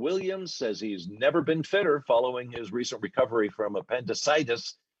for Williams says he's never been fitter following his recent recovery from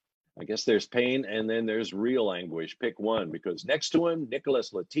appendicitis. I guess there's pain and then there's real anguish. Pick one, because next to him,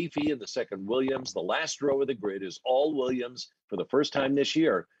 Nicholas Latifi in the 2nd Williams. The last row of the grid is all Williams for the first time this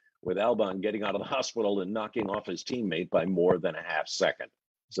year, with Albon getting out of the hospital and knocking off his teammate by more than a half second.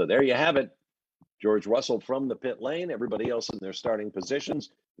 So there you have it. George Russell from the pit lane, everybody else in their starting positions.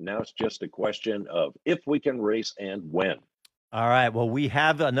 Now it's just a question of if we can race and when. All right. Well, we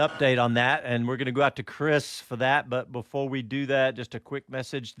have an update on that, and we're going to go out to Chris for that. But before we do that, just a quick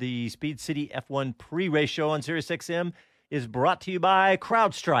message. The Speed City F1 pre-race show on SiriusXM is brought to you by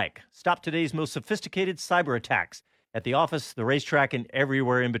CrowdStrike. Stop today's most sophisticated cyber attacks at the office, the racetrack, and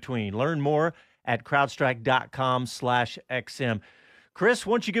everywhere in between. Learn more at crowdstrike.com/XM. Chris,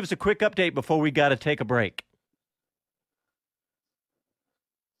 why don't you give us a quick update before we got to take a break?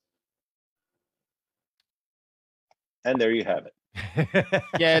 And there you have it.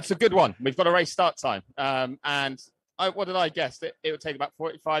 Yeah, it's a good one. We've got a race start time. What did I guess? It would take about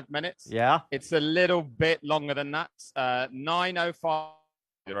 45 minutes. Yeah. It's a little bit longer than that. 9:05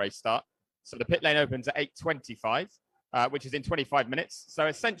 the race start. So the pit lane opens at 8:25, which is in 25 minutes. So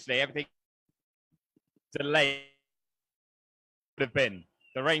essentially everything delayed would have been.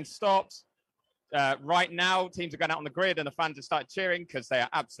 The rain stopped. Right now, teams are going out on the grid and the fans have started cheering because they are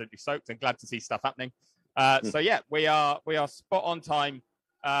absolutely soaked and glad to see stuff happening. So yeah, we are spot on time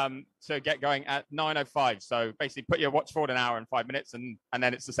to get going at 9:05. So basically put your watch forward an hour and 5 minutes and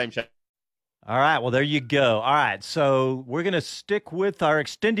then it's the same show. All right, well, there you go. All right, so we're going to stick with our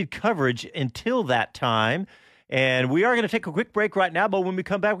extended coverage until that time. And we are going to take a quick break right now, but when we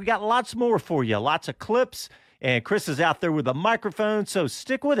come back, we got lots more for you, lots of clips. And Chris is out there with a microphone, so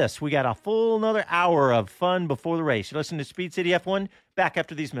stick with us. We got a full another hour of fun before the race. You listen to Speed City F1, back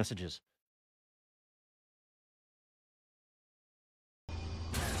after these messages.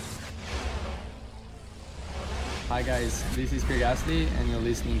 Hi guys, this is Pierre Gasly, and you're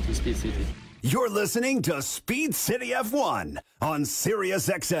listening to Speed City. You're listening to Speed City F1 on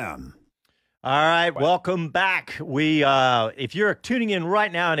SiriusXM. All right, welcome back. If you're tuning in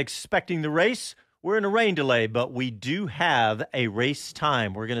right now and expecting the race, we're in a rain delay, but we do have a race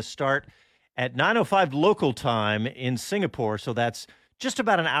time. We're going to start at 9:05 local time in Singapore, so that's just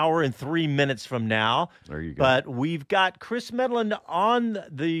about an hour and 3 minutes from now. There you go. But we've got Chris Medland on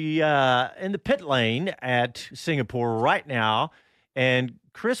the in the pit lane at Singapore right now. And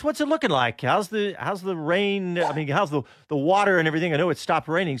Chris, what's it looking like? How's the rain? I mean, how's the water and everything? I know it stopped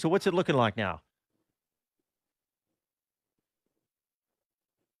raining, so what's it looking like now?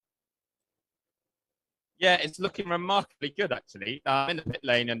 Yeah, it's looking remarkably good, actually. I'm in the pit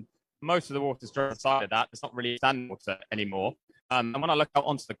lane, and most of the water's drawn inside of that. It's not really standing water anymore. And when I look out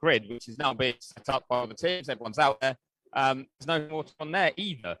onto the grid, which is now being set up by all the teams, everyone's out there, there's no water on there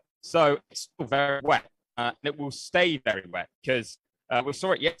either. So it's still very wet, and it will stay very wet because we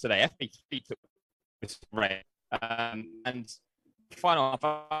saw it yesterday. FP3 took this rain, and final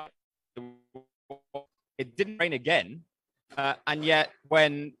it didn't rain again, and yet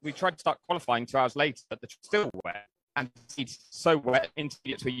when we tried to start qualifying 2 hours later, the track's still wet, and it's so wet.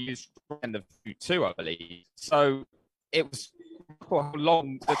 Intermediates were used in the Q2, I believe. So it was how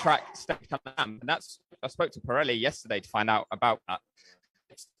long the track stayed coming down, and that's I spoke to Pirelli yesterday to find out about that.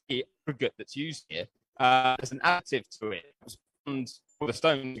 It's the aggregate that's used here. There's an additive to it, and all the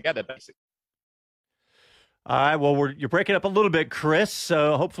stones together, basically. All right, well, you're breaking up a little bit, Chris,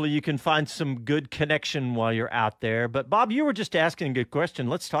 so hopefully you can find some good connection while you're out there. But, Bob, you were just asking a good question.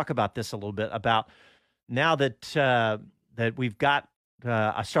 Let's talk about this a little bit, about now that that we've got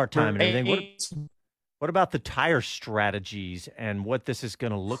a start time and everything. What about the tire strategies and what this is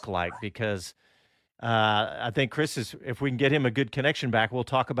going to look like? Because I think Chris is, if we can get him a good connection back, we'll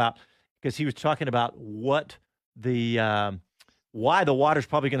talk about, because he was talking about what the why the water's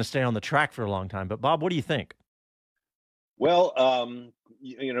probably going to stay on the track for a long time. But Bob, what do you think? Well,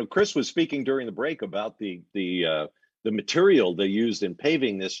 Chris was speaking during the break about the material they used in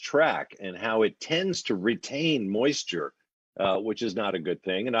paving this track and how it tends to retain moisture, which is not a good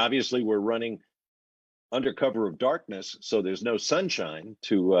thing. And obviously, we're running under cover of darkness, so there's no sunshine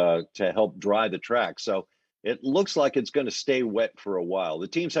to help dry the track. So it looks like it's going to stay wet for a while. The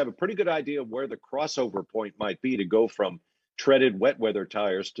teams have a pretty good idea of where the crossover point might be to go from treaded wet weather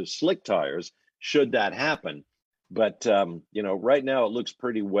tires to slick tires, should that happen. But, right now it looks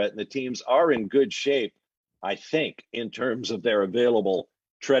pretty wet, and the teams are in good shape, I think, in terms of their available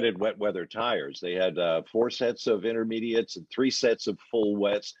treaded wet weather tires. They had 4 sets of intermediates and 3 sets of full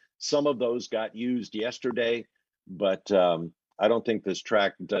wets. Some of those got used yesterday, but I don't think this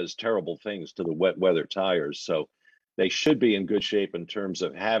track does terrible things to the wet weather tires. So they should be in good shape in terms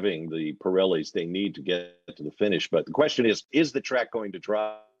of having the Pirellis they need to get to the finish. But the question is the track going to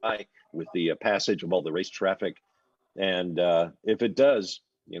dry with the passage of all the race traffic? And if it does,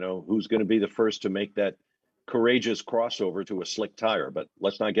 who's going to be the first to make that courageous crossover to a slick tire? But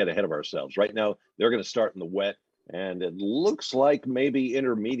let's not get ahead of ourselves. Right now, they're going to start in the wet, and it looks like maybe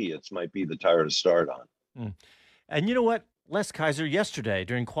intermediates might be the tire to start on. And you know what? Les Kaiser, yesterday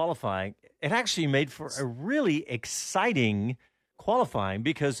during qualifying, it actually made for a really exciting qualifying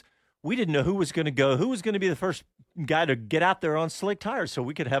because we didn't know who was going to be the first guy to get out there on slick tires, so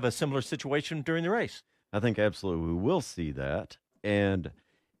we could have a similar situation during the race. I think absolutely we will see that. And,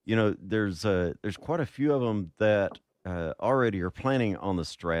 there's quite a few of them that already are planning on the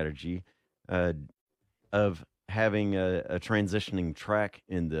strategy of having a transitioning track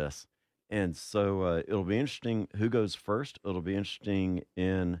in this. And so it'll be interesting who goes first. It'll be interesting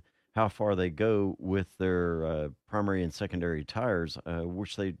in how far they go with their primary and secondary tires,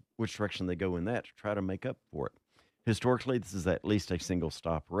 which direction they go in that to try to make up for it. Historically, this is at least a single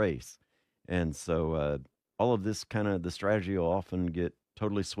stop race. And so all of this kind of the strategy will often get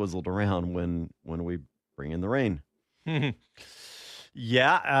totally swizzled around when we bring in the rain.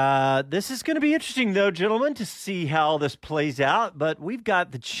 Yeah, this is going to be interesting, though, gentlemen, to see how this plays out. But we've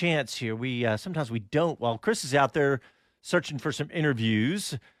got the chance here. We sometimes we don't. While Chris is out there searching for some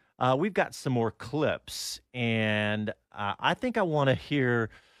interviews, we've got some more clips, and I think I want to hear.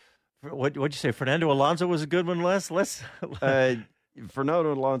 What'd you say? Fernando Alonso was a good one, Les.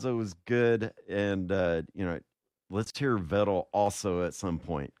 Fernando Alonso was good, and let's hear Vettel also at some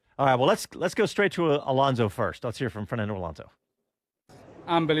point. All right. Well, let's go straight to Alonso first. Let's hear from Fernando Alonso.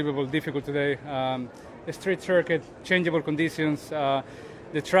 Unbelievable, difficult today. A street circuit, changeable conditions.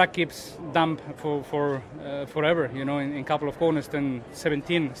 The track keeps damp for forever. In a couple of corners, then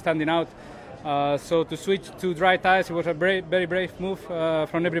 17 standing out. So to switch to dry tires, it was a very brave move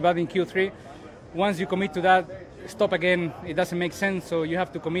from everybody in Q3. Once you commit to that, stop again. It doesn't make sense. So you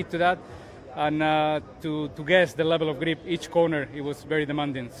have to commit to that, and to guess the level of grip each corner, it was very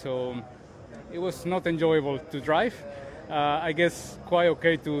demanding. So it was not enjoyable to drive. I guess quite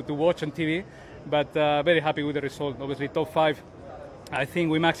okay to watch on TV, but very happy with the result. Obviously, top 5. I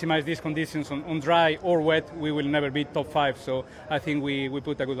think we maximize these conditions on dry or wet. We will never be top 5, so I think we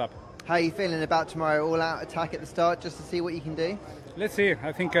put a good lap. How are you feeling about tomorrow? All-out attack at the start, just to see what you can do? Let's see.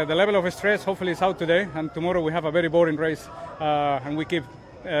 I think the level of stress hopefully is out today, and tomorrow we have a very boring race, and we keep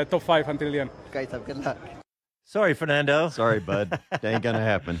top 5 until the end. Great stuff. Good luck. Sorry, Fernando. Sorry, bud. That ain't going to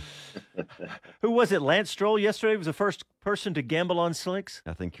happen. Who was it? Lance Stroll yesterday was the first person to gamble on slicks?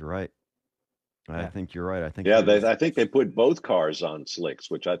 I think you're right. I think you're right. I think I think they put both cars on slicks,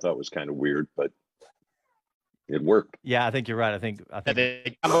 which I thought was kind of weird, but it worked. Yeah, I think you're right. I think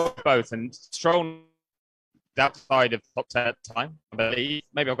they come both, and Stroll outside of the top 10 at the time, I believe.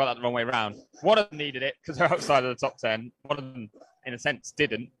 Maybe I've got that the wrong way around. One of them needed it because they're outside of the top 10. One of them, in a sense,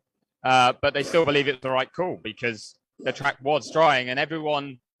 didn't. But they still believe it's the right call because the track was drying, and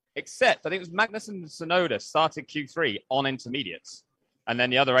everyone except, I think it was Magnussen and Tsunoda started Q3 on intermediates, and then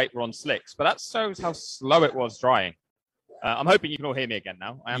the other 8 were on slicks. But that shows how slow it was drying. I'm hoping you can all hear me again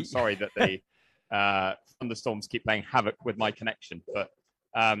now. I am sorry that the thunderstorms keep playing havoc with my connection. But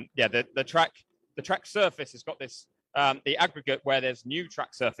the track surface has got this, the aggregate where there's new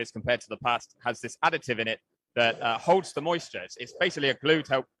track surface compared to the past has this additive in it that holds the moisture. It's basically a glue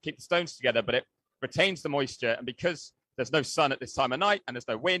to help keep the stones together, but it retains the moisture. And because there's no sun at this time of night and there's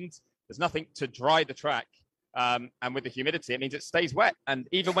no wind, there's nothing to dry the track. And with the humidity, it means it stays wet. And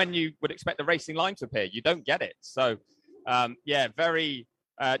even when you would expect the racing line to appear, you don't get it. So, very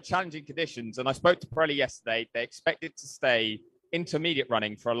challenging conditions. And I spoke to Pirelli yesterday. They expect it to stay intermediate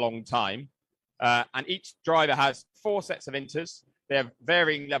running for a long time. And each driver has 4 sets of inters. They have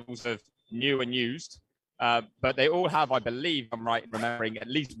varying levels of new and used. But they all have, I believe, I'm right in remembering, at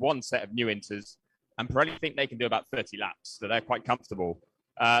least 1 set of new inters. And Pirelli think they can do about 30 laps, so they're quite comfortable.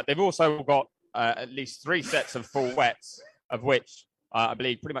 They've also got at least 3 sets of full wets, of which I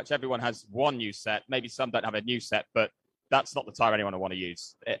believe pretty much everyone has 1 new set. Maybe some don't have a new set, but that's not the tire anyone will want to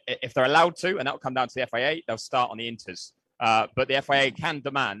use. If they're allowed to, and that'll come down to the FIA, they'll start on the inters. But the FIA can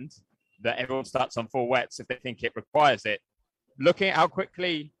demand that everyone starts on full wets if they think it requires it. Looking at how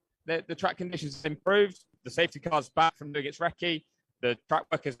quickly the track conditions have improved, the safety car's back from doing its recce, the track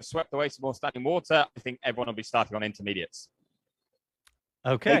workers have swept away some more standing water, I think everyone will be starting on intermediates.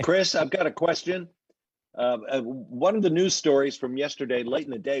 Okay. Hey, Chris, I've got a question. One of the news stories from yesterday, late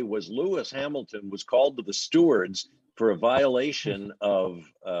in the day, was Lewis Hamilton was called to the stewards for a violation of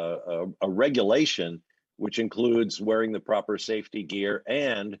a regulation, which includes wearing the proper safety gear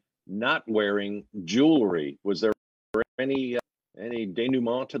and not wearing jewelry. Was there any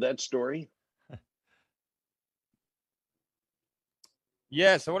denouement to that story?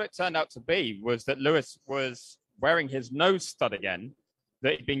 Yeah, so what it turned out to be was that Lewis was wearing his nose stud again,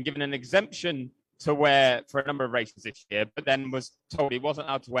 that he'd been given an exemption to wear for a number of races this year, but then was told he wasn't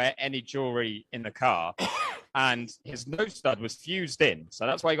allowed to wear any jewelry in the car. And his nose stud was fused in. So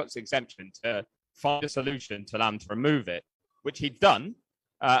that's why he got this exemption, to find a solution to allow him to remove it, which he'd done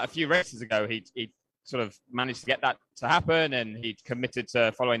a few races ago. He'd sort of managed to get that to happen, and he'd committed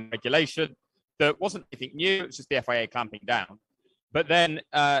to following regulation. There wasn't anything new. It was just the FIA clamping down. But then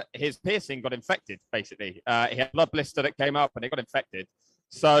his piercing got infected, basically. He had a blood blister that came up and it got infected.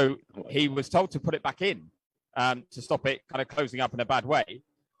 So he was told to put it back in to stop it kind of closing up in a bad way.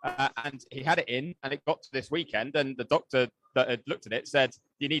 And he had it in, and it got to this weekend, and the doctor that had looked at it said,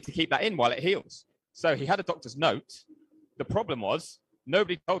 you need to keep that in while it heals. So he had a doctor's note. The problem was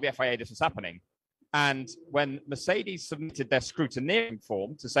nobody told the FIA this was happening. And when Mercedes submitted their scrutineering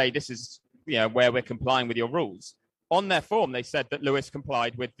form to say this is where we're complying with your rules, on their form, they said that Lewis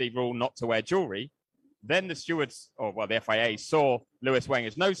complied with the rule not to wear jewelry. Then the stewards, the FIA saw Lewis wearing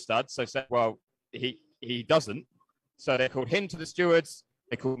his nose stud, so said, well, he doesn't. So they called him to the stewards.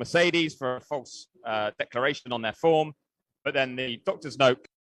 They called Mercedes for a false declaration on their form. But then the doctor's note.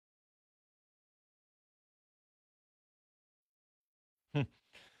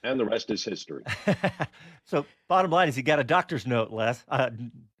 And the rest is history. So bottom line is he got a doctor's note, Les.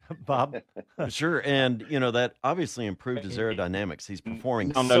 Bob? Sure, and that obviously improved his aerodynamics. He's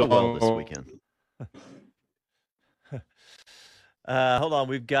performing so well this weekend. Hold on,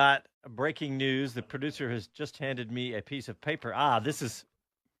 we've got breaking news. The producer has just handed me a piece of paper. This is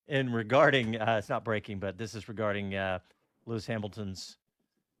regarding, it's not breaking, but this is regarding Lewis Hamilton's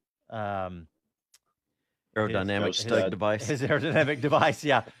aerodynamic device. His aerodynamic device,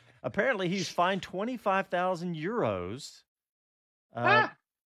 yeah. Apparently he's fined 25,000 euros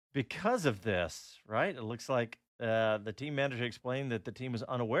because of this, right? It looks like the team manager explained that the team was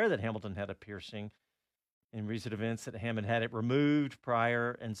unaware that Hamilton had a piercing in recent events, that Hammond had it removed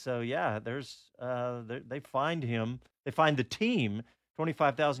prior. And so, yeah, they fined him. They fined the team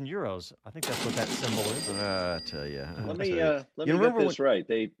 25,000 euros. I think that's what that symbol is. I tell you. Let me get this right.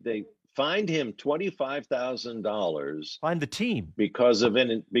 They fined him $25,000. Fined the team because of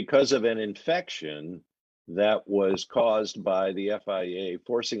an infection that was caused by the FIA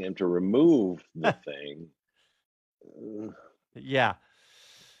forcing him to remove the thing. Yeah.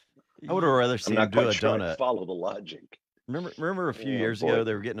 I would have rather seen him do a donut. Follow the logic. Remember a few years ago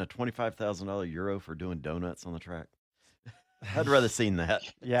they were getting a $25,000 euro for doing donuts on the track? I'd rather seen that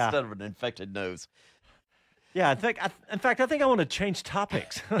Yeah. instead of an infected nose. Yeah, in fact, I think I want to change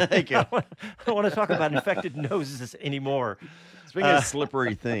topics. Thank you. I want to talk about infected noses anymore. Speaking of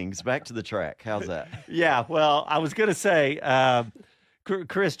slippery things, back to the track. How's that? Yeah, well, I was going to say,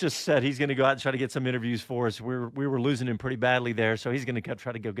 Chris just said he's going to go out and try to get some interviews for us. We were losing him pretty badly there, so he's going to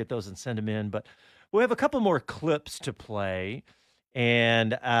try to go get those and send them in. But we have a couple more clips to play,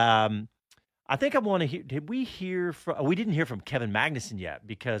 and I think I want to hear. Did we hear from? We didn't hear from Kevin Magnussen yet,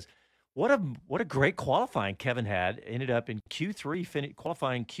 because what a great qualifying Kevin had. Ended up in Q3,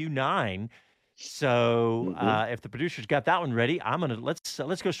 qualifying Q9. So if the producers got that one ready,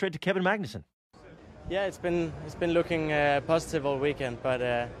 let's go straight to Kevin Magnussen. Yeah, it's been looking positive all weekend,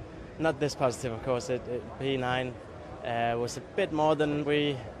 but not this positive, of course. P9 was a bit more than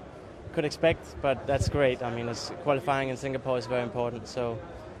we could expect, but that's great. I mean, qualifying in Singapore is very important, so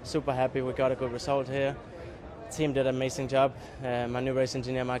super happy we got a good result here. The team did an amazing job. My new race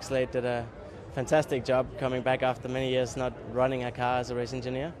engineer, Mark Slade, did a fantastic job coming back after many years not running a car as a race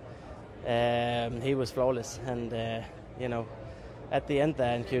engineer. He was flawless, and at the end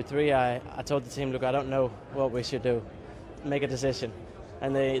there in Q3 I told the team, look, I don't know what we should do, make a decision,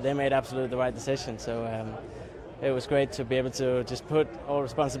 and they made absolutely the right decision. So it was great to be able to just put all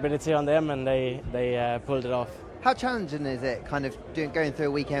responsibility on them, and they pulled it off. How challenging is it kind of going through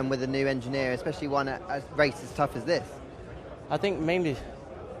a weekend with a new engineer, especially one at a race as tough as this? I think mainly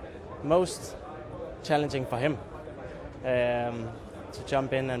most challenging for him to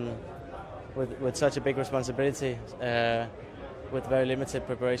jump in and with such a big responsibility with very limited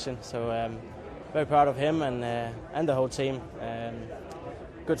preparation. So very proud of him and the whole team.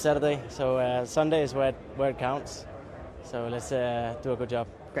 Good Saturday. So Sunday is where it counts. So let's do a good job.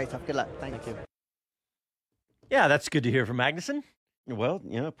 Great stuff. Good luck. Thank you. Yeah, that's good to hear from Magnussen. Well,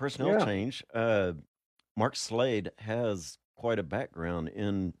 personnel change. Mark Slade has quite a background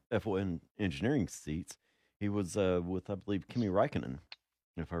in F1 engineering seats. He was with, I believe, Kimi Räikkönen,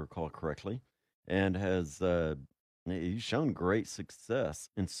 if I recall correctly, and he's shown great success.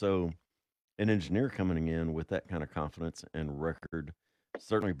 And so an engineer coming in with that kind of confidence and record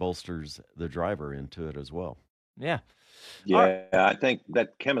certainly bolsters the driver into it as well. Yeah. Yeah, I think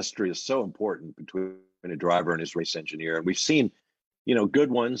that chemistry is so important between a driver and his race engineer. And we've seen, good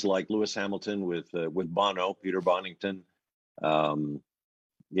ones like Lewis Hamilton with Bono, Peter Bonington. You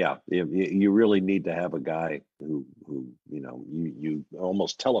really need to have a guy who you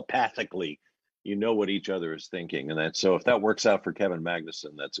almost telepathically, what each other is thinking. And so if that works out for Kevin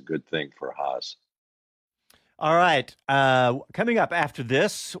Magnussen, that's a good thing for Haas. All right. Coming up after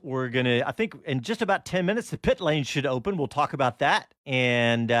this, we're going to, I think in just about 10 minutes, the pit lane should open. We'll talk about that.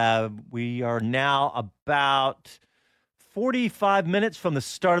 And we are now about 45 minutes from the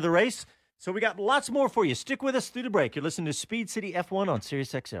start of the race. So we got lots more for you. Stick with us through the break. You're listening to Speed City F1 on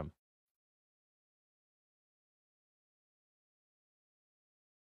Sirius XM.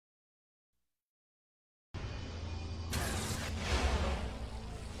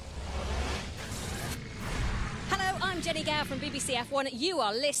 Jenny Gow from BBC F1. You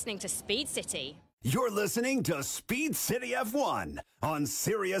are listening to Speed City. You're listening to Speed City F1 on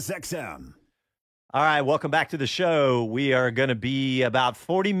Sirius XM. All right, welcome back to the show. We are going to be about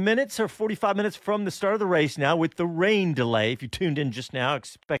 40 minutes or 45 minutes from the start of the race now with the rain delay. If you tuned in just now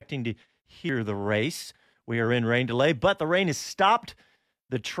expecting to hear the race, we are in rain delay, but the rain has stopped.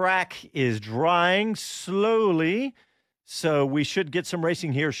 The track is drying slowly. So we should get some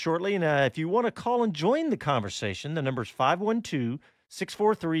racing here shortly. And if you want to call and join the conversation, the number is 512-643-5483,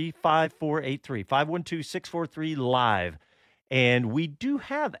 512-643-LIVE. And we do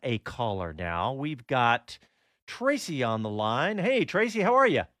have a caller now. We've got Tracy on the line. Hey, Tracy, how are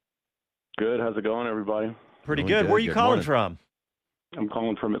you? Good. How's it going, everybody? Pretty good. Where are you calling from? I'm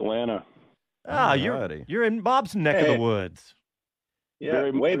calling from Atlanta. Ah, you're in Bob's neck of the woods. Yeah,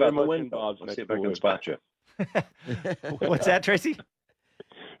 wave out the window. Let's see if I can spot you. What's that, Tracy?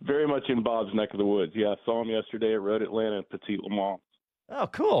 Very much in Bob's neck of the woods. Yeah, I saw him yesterday at Road Atlanta and Petit Le Mans. Oh,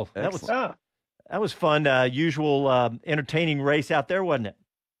 cool. That was fun. Usual entertaining race out there, wasn't it?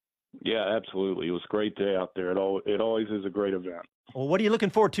 Yeah, absolutely. It was a great day out there. It always is a great event. Well, what are you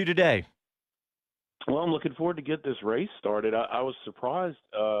looking forward to today? Well, I'm looking forward to get this race started. I was surprised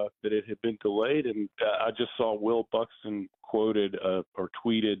that it had been delayed, and I just saw Will Buxton quoted or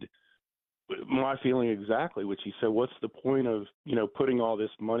tweeted my feeling exactly, which he said, what's the point of, putting all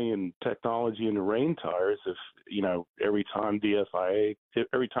this money and technology into rain tires if, every time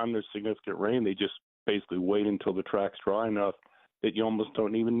every time there's significant rain, they just basically wait until the track's dry enough that you almost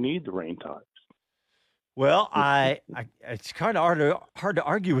don't even need the rain tires. Well, it's kind of hard to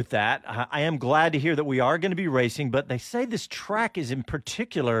argue with that. I am glad to hear that we are going to be racing, but they say this track is in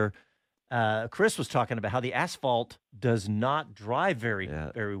particular. Chris was talking about how the asphalt does not dry very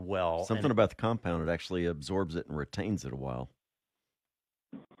well. Something about the compound, it actually absorbs it and retains it a while.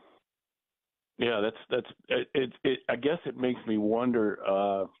 Yeah, that's it. I guess it makes me wonder,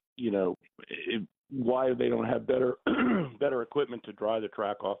 why they don't have better equipment to dry the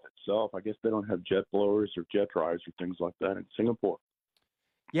track off itself. I guess they don't have jet blowers or jet dryers or things like that in Singapore.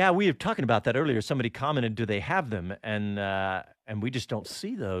 Yeah, we were talking about that earlier. Somebody commented, "Do they have them?" And we just don't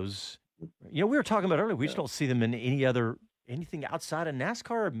see those. We were talking about earlier. We just don't see them in anything outside of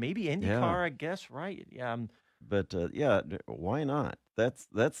NASCAR, or maybe IndyCar, I guess, right? Yeah. But why not? That's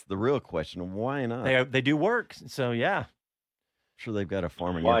the real question. Why not? They do work, so yeah. Sure, they've got a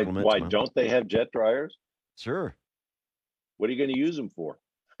farming implement. Why don't they have jet dryers? Sure. What are you going to use them for?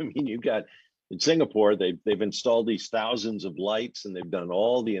 I mean, you've got in Singapore, they've installed these thousands of lights, and they've done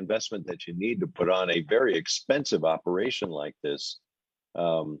all the investment that you need to put on a very expensive operation like this.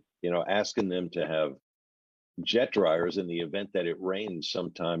 Asking them to have jet dryers in the event that it rains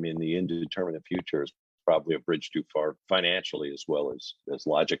sometime in the indeterminate future is probably a bridge too far financially as well as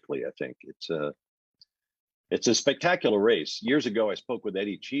logically. I think it's a spectacular race. Years ago, I spoke with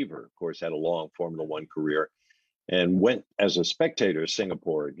Eddie Cheever, of course, had a long Formula One career, and went as a spectator to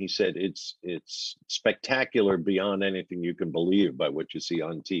Singapore. And he said it's spectacular beyond anything you can believe by what you see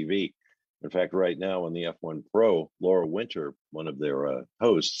on TV. In fact, right now on the F1 Pro, Laura Winter, one of their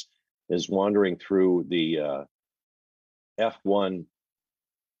hosts, is wandering through the F1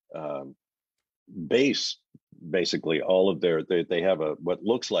 base. Basically, all of they have what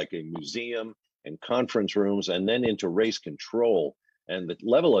looks like a museum and conference rooms, and then into race control. And the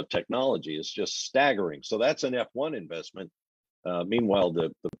level of technology is just staggering. So that's an F1 investment. Meanwhile,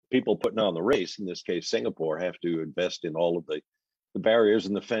 the people putting on the race, in this case Singapore, have to invest in all of the barriers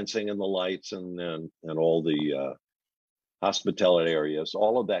and the fencing and the lights and all the hospitality areas,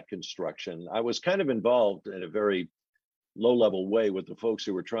 all of that construction. I was kind of involved in a very low-level way with the folks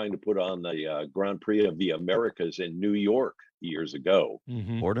who were trying to put on the Grand Prix of the Americas in New York years ago.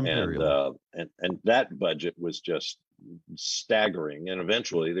 Ford Imperial. And that budget was just staggering. And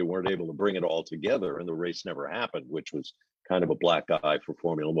eventually they weren't able to bring it all together, and the race never happened, which was kind of a black eye for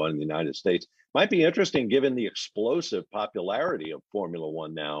Formula One in the United States. Might be interesting, given the explosive popularity of Formula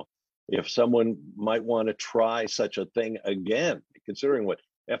One now, if someone might want to try such a thing again, considering what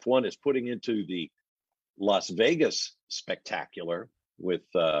F1 is putting into the Las Vegas spectacular with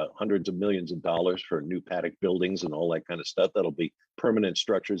hundreds of millions of dollars for new paddock buildings and all that kind of stuff. That'll be permanent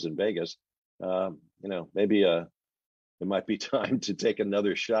structures in Vegas. Maybe it might be time to take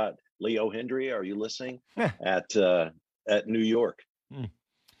another shot. Leo Hendry, are you listening? at New York.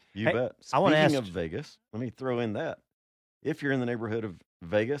 You bet. Speaking of Vegas, let me throw in that. If you're in the neighborhood of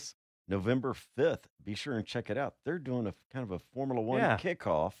Vegas, November 5th, be sure and check it out. They're doing a kind of a Formula One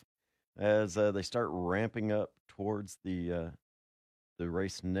kickoff as they start ramping up towards the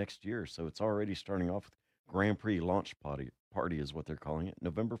race next year. So it's already starting off with Grand Prix launch party is what they're calling it,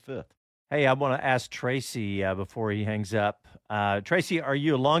 November 5th. Hey, I want to ask Tracy before he hangs up. Tracy, are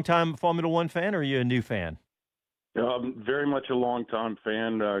you a longtime Formula One fan, or are you a new fan? I'm very much a longtime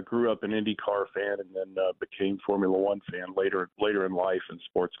fan. Grew up an IndyCar fan, and then became Formula One fan later in life, and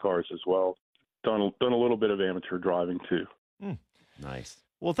sports cars as well. Done a little bit of amateur driving too. Nice.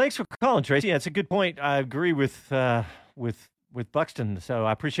 Well, thanks for calling, Tracy. That's a good point. I agree with Buxton. So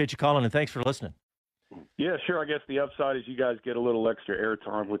I appreciate you calling, and thanks for listening. Yeah, sure. I guess the upside is you guys get a little extra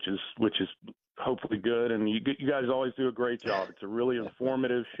airtime, which is hopefully good. And you guys always do a great job. It's a really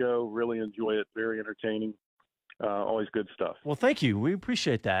informative show. Really enjoy it. Very entertaining. Always good stuff. Well, thank you. We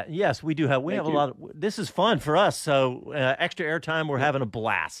appreciate that. Yes, we do have. We have a lot of. This is fun for us. So extra airtime. We're having a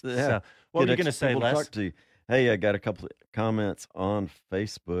blast. Yeah. So, what are you going to say, Les? Talk to you. Hey, I got a couple of comments on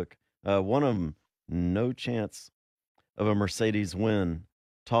Facebook. One of them, no chance of a Mercedes win.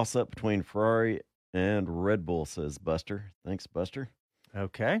 Toss up between Ferrari and Red Bull, says Buster. Thanks, Buster.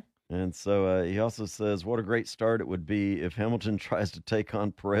 Okay. And so he also says, what a great start it would be if Hamilton tries to take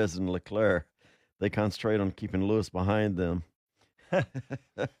on Perez and Leclerc. They concentrate on keeping Lewis behind them.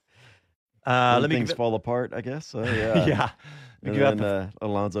 Things fall apart, I guess. Yeah. Yeah. And then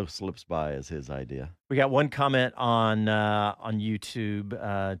Alonso slips by as his idea. We got one comment on YouTube.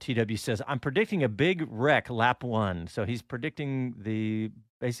 TW says, I'm predicting a big wreck lap 1. So he's predicting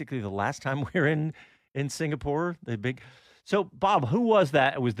basically the last time we were in Singapore. So Bob, who was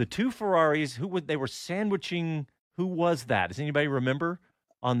that? It was the two Ferraris. They were sandwiching? Who was that? Does anybody remember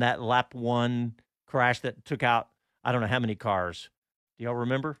on that lap 1 crash that took out, I don't know how many cars? Do y'all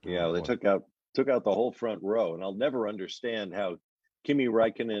remember? Yeah, they took out took out the whole front row. And I'll never understand how Kimi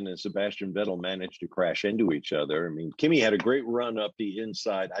Räikkönen and Sebastian Vettel managed to crash into each other. I mean, Kimi had a great run up the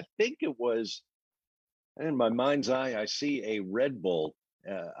inside. I think it was, in my mind's eye, I see a Red Bull.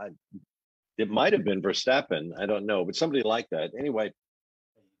 It might have been Verstappen. I don't know, but somebody like that. Anyway,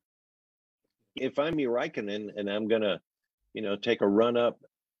 if I'm Räikkönen and I'm going to, take a run up,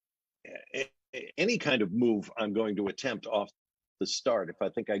 any kind of move I'm going to attempt off the start, if I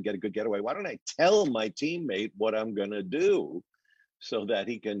think I get a good getaway, why don't I tell my teammate what I'm going to do so that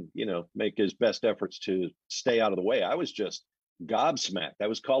he can, make his best efforts to stay out of the way? I was just gobsmacked. I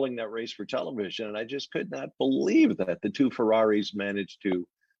was calling that race for television, and I just could not believe that the two Ferraris managed to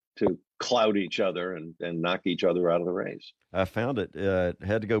cloud each other and knock each other out of the race. I found it.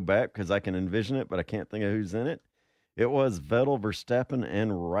 Had to go back because I can envision it, but I can't think of who's in it. It was Vettel, Verstappen,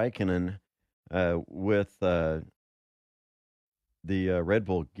 and Räikkönen with the Red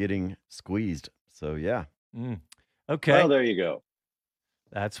Bull getting squeezed. So, yeah. Okay. Well, there you go.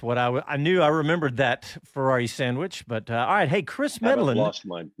 That's what I knew. I remembered that Ferrari sandwich. But, all right. Hey, Chris Medland. I've lost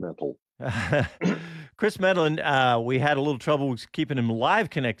my mental. Chris Medland, we had a little trouble keeping him live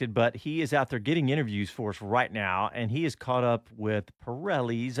connected, but he is out there getting interviews for us right now, and he is caught up with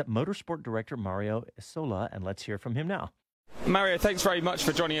Pirelli's motorsport director, Mario Isola, and let's hear from him now. Mario, thanks very much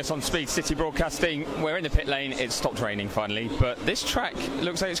for joining us on Speed City Broadcasting. We're in the pit lane. It's stopped raining finally, but this track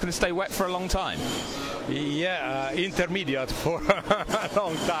looks like it's going to stay wet for a long time. Yeah, intermediate for a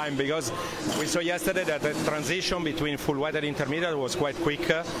long time, because we saw yesterday that the transition between full wet and intermediate was quite quick.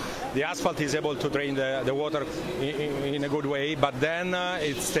 The asphalt is able to drain the water in a good way, but then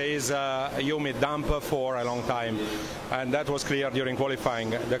it stays a humid damp for a long time, and that was clear during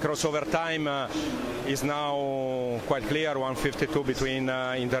qualifying. The crossover time is now quite clear, 1:52 between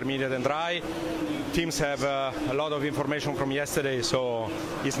intermediate and dry. Teams have a lot of information from yesterday, so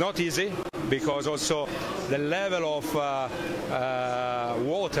it's not easy, because also the level of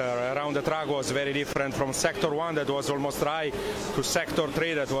water around the track was very different from sector 1 that was almost dry to sector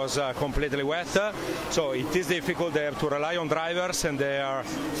 3 that was completely wet. So it is difficult. They have to rely on drivers and their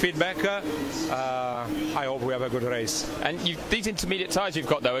feedback. I hope we have a good race. And these intermediate tyres you've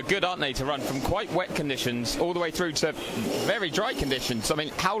got, though, are good, aren't they, to run from quite wet conditions all the way through to very dry conditions? I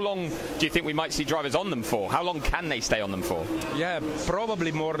mean, how long do you think we might see drivers on them for? How long can they stay on them for? Yeah,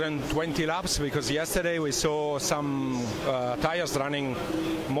 probably more than 20 laps, because yesterday we saw some tires running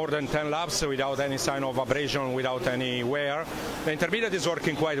more than 10 laps without any sign of abrasion, without any wear. The intermediate is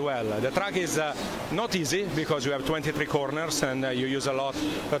working quite well. The track is not easy because you have 23 corners and you use a lot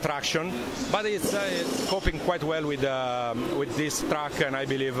of traction, but it's coping quite well with this track, and I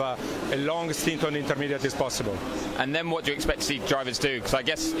believe a long stint on the intermediate is possible. And then what do you expect to see drivers do? Because I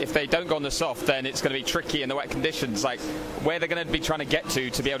guess if they don't go on the soft, then it's going to be tricky in the wet conditions. Like, where they're going to be trying to get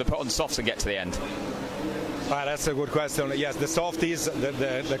to be able to put on softs and get to the end? That's a good question. Yes, the soft is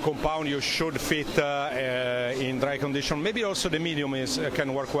the compound you should fit in dry condition. Maybe also the medium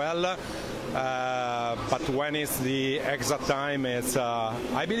can work well, but when it's the exact time,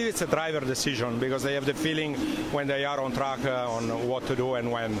 I believe it's a driver decision, because they have the feeling when they are on track on what to do and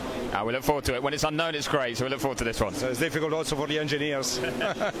when. We look forward to it. When it's unknown, it's great, so we look forward to this one. So it's difficult also for the engineers. It's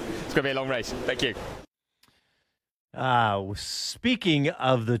going to be a long race. Thank you. Speaking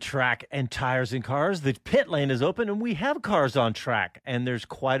of the track and tires and cars, the pit lane is open and we have cars on track, and there's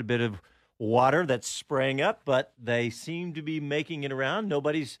quite a bit of water that's spraying up, but they seem to be making it around.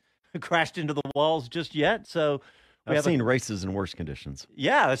 Nobody's crashed into the walls just yet. So I've seen races in worse conditions.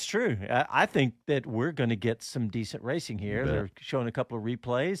 Yeah, that's true. I think that we're going to get some decent racing here. They're showing a couple of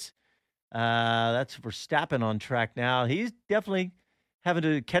replays. That's Verstappen on track now. He's definitely having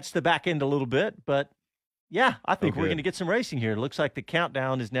to catch the back end a little bit, but yeah, I think we're going to get some racing here. It looks like the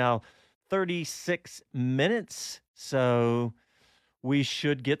countdown is now 36 minutes, so we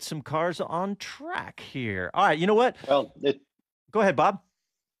should get some cars on track here. All right, you know what? Well, go ahead, Bob.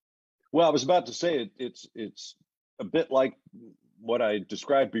 Well, I was about to say it's a bit like what I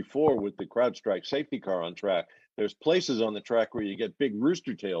described before with the CrowdStrike safety car on track. There's places on the track where you get big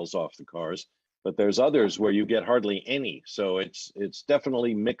rooster tails off the cars, but there's others where you get hardly any. So it's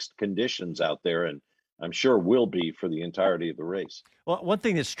definitely mixed conditions out there, and I'm sure will be for the entirety of the race. Well, one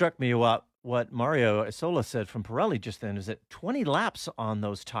thing that struck me about what Mario Isola said from Pirelli just then is that 20 laps on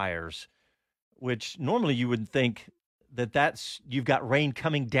those tires, which normally you would think that's you've got rain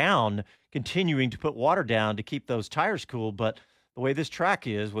coming down, continuing to put water down to keep those tires cool. But the way this track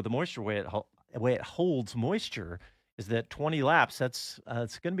is, with the moisture way it holds moisture, is that 20 laps. That's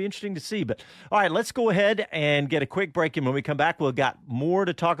it's going to be interesting to see. But all right, let's go ahead and get a quick break. And when we come back, we've got more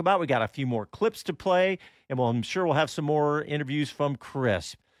to talk about. We got a few more clips to play, and I'm sure we'll have some more interviews from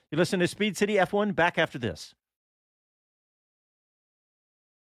Chris. You listen to Speed City F1. Back after this.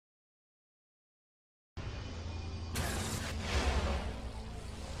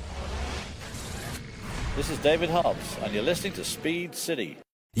 This is David Hobbs, and you're listening to Speed City.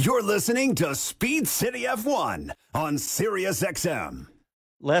 You're listening to Speed City F1 on Sirius XM.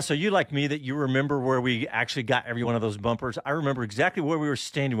 Les, are you like me that you remember where we actually got every one of those bumpers? I remember exactly where we were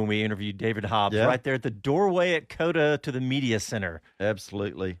standing when we interviewed David Hobbs, right there at the doorway at COTA to the media center.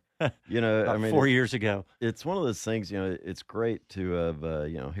 Absolutely. You know, About 4 years ago. It's one of those things, you know, it's great to have,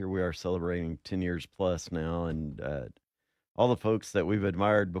 here we are celebrating 10 years plus now, and all the folks that we've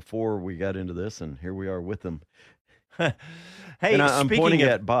admired before we got into this, and here we are with them. Hey, and I'm pointing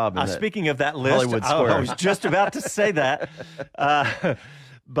at Bob. Speaking of that list, Hollywood Square. I was just about to say that.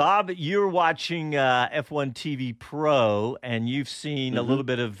 Bob, you're watching F1 TV Pro, and you've seen a little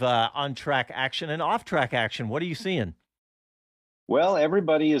bit of on-track action and off-track action. What are you seeing? Well,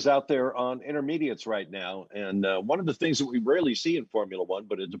 everybody is out there on intermediates right now. And one of the things that we rarely see in Formula One,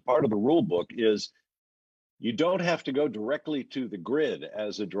 but it's a part of the rule book, is you don't have to go directly to the grid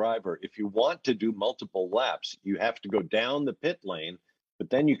as a driver. If you want to do multiple laps, you have to go down the pit lane, but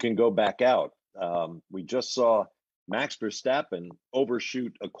then you can go back out. We just saw Max Verstappen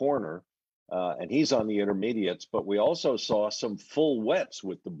overshoot a corner, and he's on the intermediates, but we also saw some full wets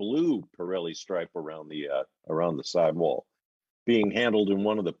with the blue Pirelli stripe around the sidewall being handled in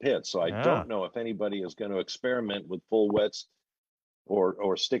one of the pits. So I don't know if anybody is going to experiment with full wets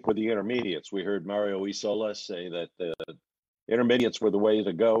or stick with the intermediates. We heard Mario Isola say that the intermediates were the way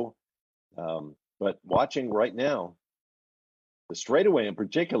to go. But watching right now, the straightaway in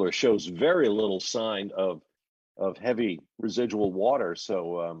particular shows very little sign of heavy residual water.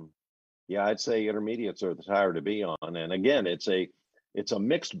 So yeah, I'd say intermediates are the tire to be on. And again, it's a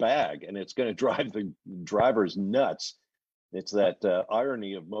mixed bag, and it's going to drive the drivers nuts. It's that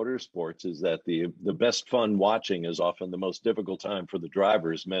irony of motorsports is that the best fun watching is often the most difficult time for the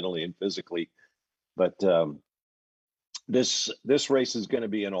drivers mentally and physically. But this race is going to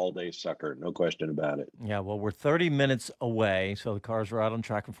be an all-day sucker, no question about it. Yeah, well, we're 30 minutes away, so the cars are out on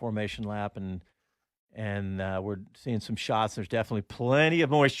track and formation lap, and we're seeing some shots. There's definitely plenty of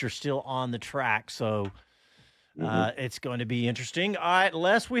moisture still on the track, so it's going to be interesting. All right,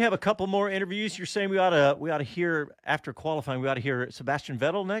 Les, we have a couple more interviews. You're saying we ought to hear after qualifying. We ought to hear Sebastian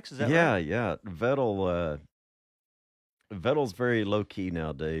Vettel next. Is that right? Yeah. Vettel's very low key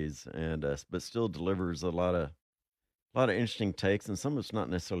nowadays, and but still delivers a lot of interesting takes, and some of it's not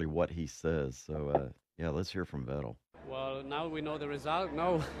necessarily what he says. So yeah, let's hear from Vettel. Well, now we know the result.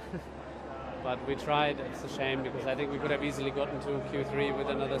 No. But we tried. It's a shame because I think we could have easily gotten to Q3 with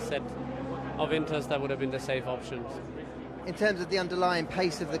another set of inters. That would have been the safe option. In terms of the underlying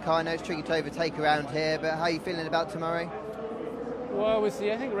pace of the car, I know it's tricky to overtake around here, but how are you feeling about tomorrow? Well, we'll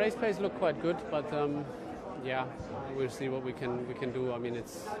see. I think race pace looked quite good, but yeah, we'll see what we can do. I mean,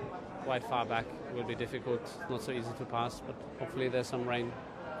 it's quite far back. It will be difficult, not so easy to pass, but hopefully there's some rain.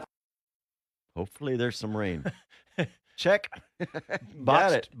 Hopefully there's some rain. Check.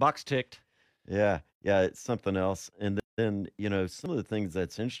 Got it. Box ticked. Yeah, it's something else. And then, some of the things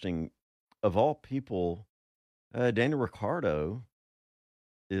that's interesting, of all people, Daniel Ricciardo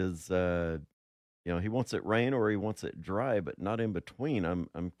is, he wants it rain or he wants it dry, but not in between.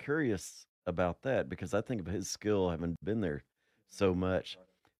 I'm curious about that because I think of his skill having been there so much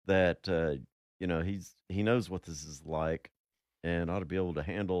that, he knows what this is like and ought to be able to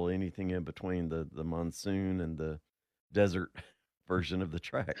handle anything in between the monsoon and the desert version of the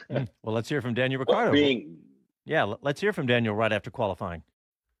track. Well, let's hear from Daniel Ricciardo. Let's hear from Daniel right after qualifying.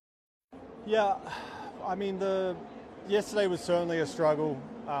 Yeah, I mean, yesterday was certainly a struggle.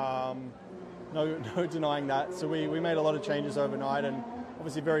 No denying that. So we made a lot of changes overnight, and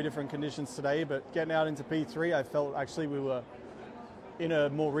obviously very different conditions today. But getting out into P3, I felt actually we were in a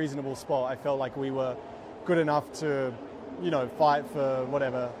more reasonable spot. I felt like we were good enough to, fight for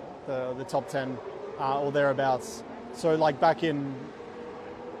whatever the top 10 or thereabouts. So like back in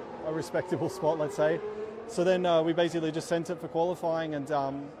a respectable spot, let's say. So then we basically just sent it for qualifying, and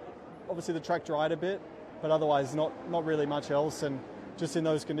obviously the track dried a bit, but otherwise not really much else. And just in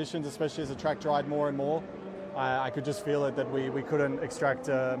those conditions, especially as the track dried more and more, I could just feel it that we couldn't extract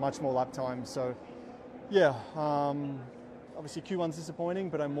much more lap time. So yeah, obviously Q1's disappointing,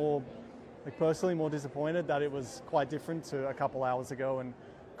 but I'm personally more disappointed that it was quite different to a couple hours ago and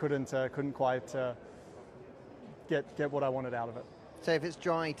couldn't quite get what I wanted out of it. So if it's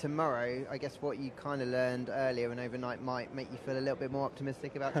dry tomorrow, I guess what you kind of learned earlier and overnight might make you feel a little bit more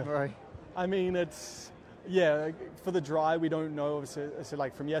optimistic about tomorrow. I mean, for the dry, we don't know. Obviously, so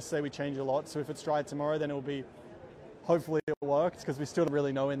like from yesterday, we changed a lot. So if it's dry tomorrow, then it'll be hopefully it worked, because we still don't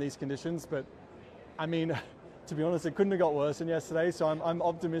really know in these conditions. But I mean, to be honest, it couldn't have got worse than yesterday. So I'm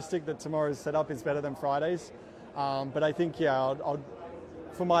optimistic that tomorrow's setup is better than Friday's. But I think, yeah,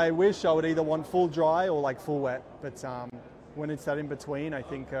 for my wish, I would either want full dry or like full wet. But when it's that in between, I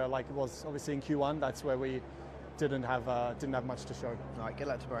think like it was obviously in Q1, that's where we didn't have much to show. All right, good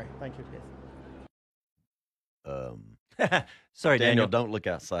luck tomorrow. Thank you. Sorry, Daniel. Don't look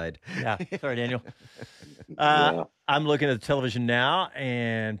outside. Yeah, sorry, Daniel. Yeah. I'm looking at the television now,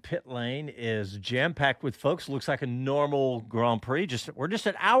 and pit lane is jam-packed with folks. Looks like a normal Grand Prix. We're just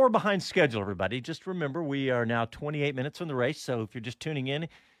an hour behind schedule, everybody. Just remember, we are now 28 minutes from the race, so if you're just tuning in,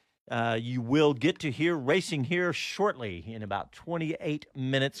 you will get to hear racing here shortly. In about 28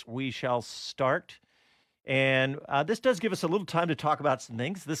 minutes, we shall start. And this does give us a little time to talk about some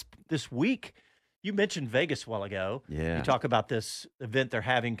things. This week, you mentioned Vegas a while ago. Yeah. You talk about this event they're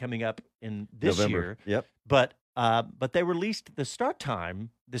having coming up in this November. year. Yep. But they released the start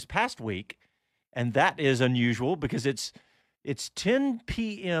time this past week, and that is unusual because it's 10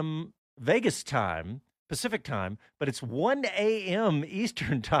 p.m. Vegas time, Pacific time, but it's 1 a.m.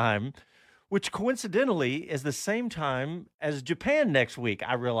 Eastern time, which coincidentally is the same time as Japan next week,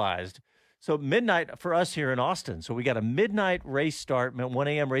 I realized. So midnight for us here in Austin. So we got a midnight race start, 1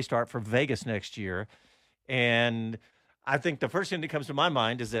 a.m. race start for Vegas next year. And I think the first thing that comes to my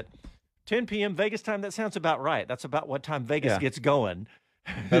mind is that 10 p.m. Vegas time, that sounds about right. That's about what time Vegas gets going.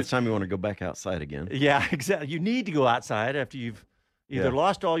 That's the time you want to go back outside again. Yeah, exactly. You need to go outside after you've either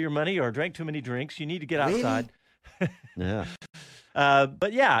lost all your money or drank too many drinks. You need to get outside. Yeah.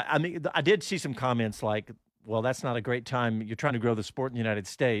 But yeah, I mean, I did see some comments like, well, that's not a great time. You're trying to grow the sport in the United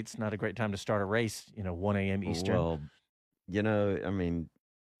States. Not a great time to start a race, 1 a.m. Eastern. Well, I mean,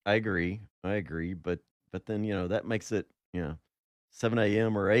 I agree. But then, that makes it, 7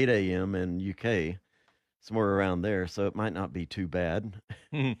 a.m. or 8 a.m. in UK, somewhere around there. So it might not be too bad.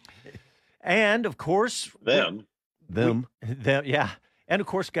 And, of course, them. Yeah. And, of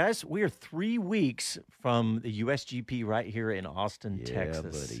course, guys, we are 3 weeks from the USGP right here in Austin,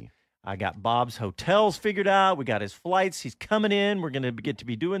 Texas. Buddy. I got Bob's hotels figured out. We got his flights. He's coming in. We're going to get to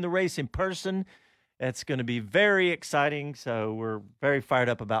be doing the race in person. It's going to be very exciting. So we're very fired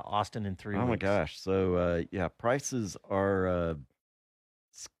up about Austin in 3 weeks. Oh, my gosh. So, prices are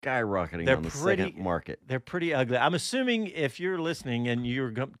skyrocketing on the second market. They're pretty ugly. I'm assuming if you're listening and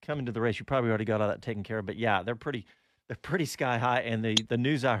you're coming to the race, you probably already got all that taken care of. But, yeah, they're pretty sky high. And the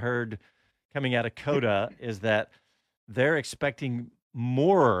news I heard coming out of COTA is that they're expecting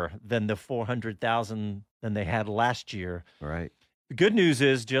more than the 400,000 than they had last year. Right. The good news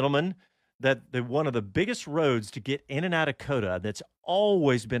is, gentlemen, that one of the biggest roads to get in and out of COTA that's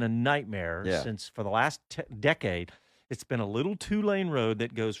always been a nightmare since for the last decade, it's been a little 2-lane road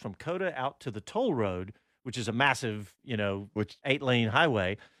that goes from COTA out to the toll road, which is a massive, 8-lane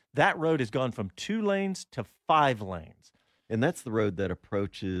highway. That road has gone from 2 lanes to 5 lanes. And that's the road that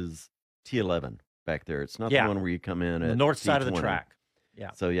approaches T11 back there. It's not the one where you come in at the north side of the T20. track.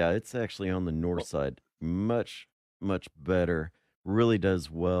 Yeah. So, it's actually on the north side. Much, much better. Really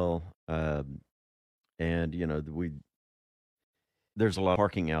does well. And, there's a lot of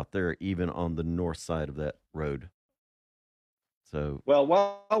parking out there, even on the north side of that road. So, well,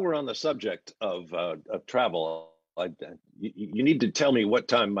 while we're on the subject of travel, you need to tell me what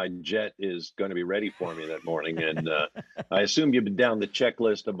time my jet is going to be ready for me that morning. And I assume you've been down the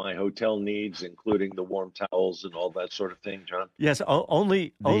checklist of my hotel needs, including the warm towels and all that sort of thing, John. Yes,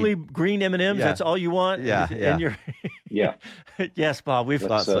 only green M&Ms. Yeah. That's all you want. Yeah, And you're yes, Bob. We've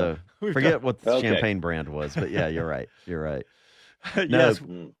thought so. Forget what the okay. champagne brand was, but yeah, you're right. You're right. Yes,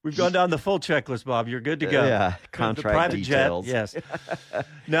 we've gone down the full checklist, Bob. You're good to go. Yeah, contract the private details. Jet, yes.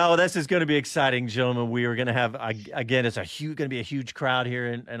 No, this is going to be exciting, gentlemen. We are going to have again. It's going to be a huge crowd here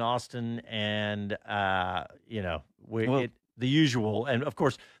in Austin, and the usual. And of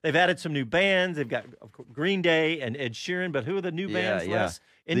course, they've added some new bands. They've got Green Day and Ed Sheeran. But who are the new bands? Les?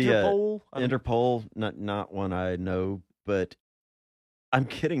 Interpol. Interpol, not one I know, but I'm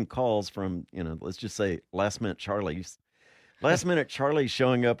getting calls from let's just say Last Minute Charlie's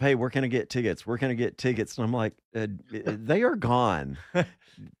showing up. Hey, where can I get tickets? Where can I get tickets? And I'm like, they are gone.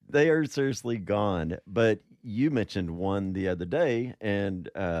 They are seriously gone. But you mentioned one the other day, and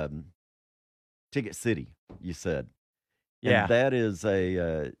Ticket City, you said. Yeah. And that is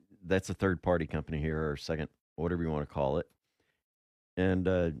that's a third party company here, or second, whatever you want to call it. And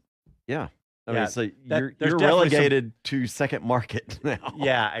so you're relegated to second market now.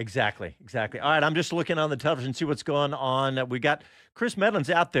 Yeah, exactly. All right, I'm just looking on the television, see what's going on. We got Chris Medland's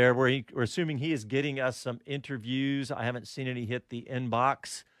out there, we're assuming he is getting us some interviews. I haven't seen any hit the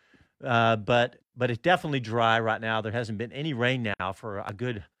inbox, but it's definitely dry right now. There hasn't been any rain now for a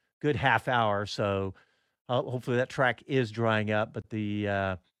good half hour, so hopefully that track is drying up. But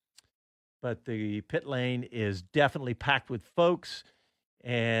the pit lane is definitely packed with folks.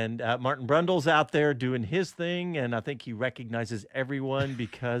 And Martin Brundle's out there doing his thing, and I think he recognizes everyone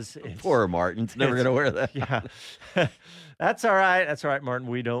because poor Martin's never going to wear that. Yeah, that's all right. That's all right, Martin.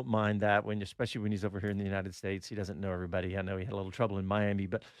 We don't mind that especially when he's over here in the United States. He doesn't know everybody. I know he had a little trouble in Miami,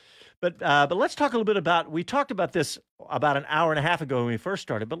 but let's talk a little bit about. We talked about this about an hour and a half ago when we first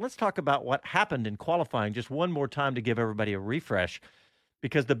started, but let's talk about what happened in qualifying just one more time to give everybody a refresh,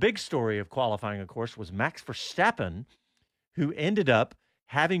 because the big story of qualifying, of course, was Max Verstappen, who ended up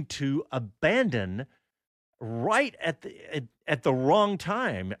having to abandon right at the wrong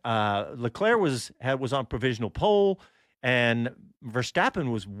time. Leclerc was on provisional pole, and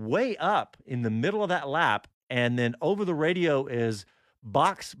Verstappen was way up in the middle of that lap, and then over the radio is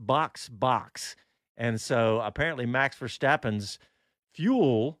box, box, box. And so apparently Max Verstappen's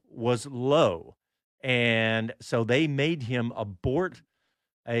fuel was low, and so they made him abort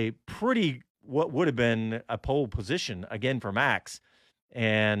a what would have been a pole position again for Max.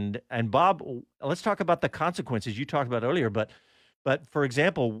 And Bob, let's talk about the consequences you talked about earlier. But for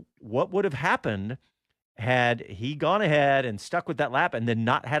example, what would have happened had he gone ahead and stuck with that lap and then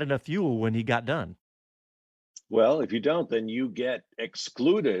not had enough fuel when he got done? Well, if you don't, then you get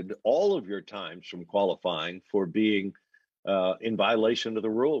excluded all of your times from qualifying for being in violation of the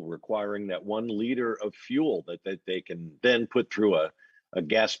rule, requiring that 1 liter of fuel that they can then put through a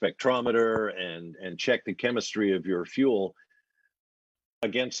gas spectrometer and check the chemistry of your fuel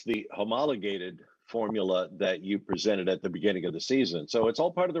against the homologated formula that you presented at the beginning of the season. So it's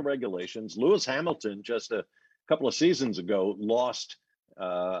all part of the regulations. Lewis Hamilton just a couple of seasons ago lost,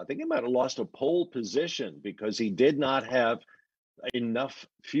 I think he might have lost a pole position because he did not have enough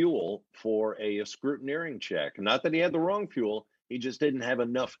fuel for a scrutineering check. Not that he had the wrong fuel, he just didn't have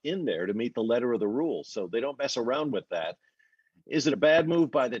enough in there to meet the letter of the rule. So they don't mess around with that. Is it a bad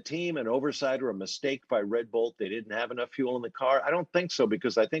move by the team, an oversight, or a mistake by Red Bull? They didn't have enough fuel in the car? I don't think so,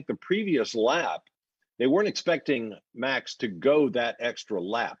 because I think the previous lap, they weren't expecting Max to go that extra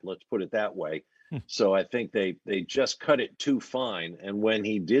lap, let's put it that way. So I think they just cut it too fine. And when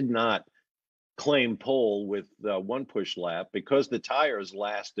he did not claim pole with one push lap, because the tires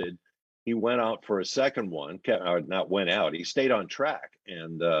lasted, he went out for a second one, or not went out, he stayed on track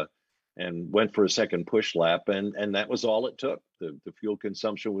and went for a second push lap, and that was all it took. The fuel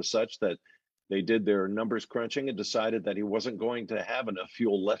consumption was such that they did their numbers crunching and decided that he wasn't going to have enough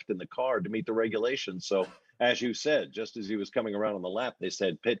fuel left in the car to meet the regulations. So, as you said, just as he was coming around on the lap, they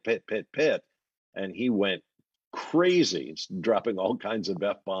said pit, pit, pit, pit, and he went crazy, dropping all kinds of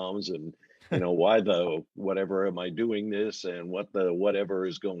F-bombs and, why the whatever am I doing this, and what the whatever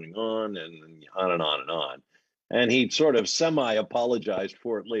is going on, and on and on and on. And he sort of semi-apologized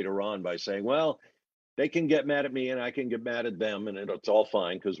for it later on by saying, well, they can get mad at me and I can get mad at them, and it's all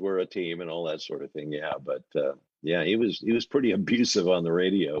fine because we're a team and all that sort of thing. Yeah, but he was pretty abusive on the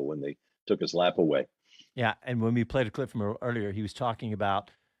radio when they took his lap away. Yeah, and when we played a clip from earlier, he was talking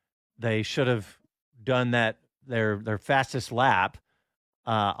about they should have done that their fastest lap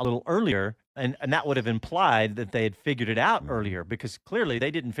a little earlier, and that would have implied that they had figured it out earlier, because clearly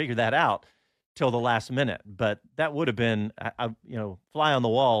they didn't figure that out till the last minute. But that would have been, fly on the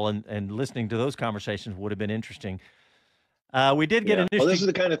wall, and listening to those conversations would have been interesting. We did get an interesting... Well, this is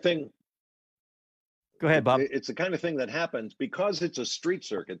the kind of thing... Go ahead, Bob. It's the kind of thing that happens because it's a street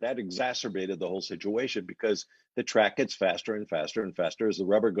circuit. That exacerbated the whole situation, because the track gets faster and faster and faster as the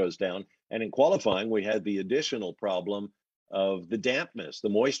rubber goes down. And in qualifying, we had the additional problem of the dampness, the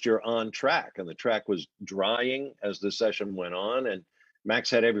moisture on track. And the track was drying as the session went on. And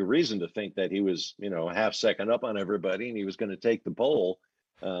Max had every reason to think that he was, a half second up on everybody and he was going to take the pole.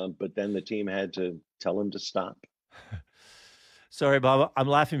 But then the team had to tell him to stop. Sorry, Bob. I'm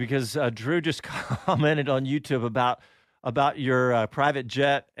laughing because Drew just commented on YouTube about your private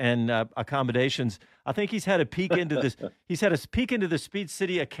jet and accommodations. I think he's had a peek into this. He's had a peek into the Speed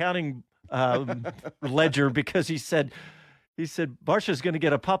City accounting ledger, because he said Barsha's going to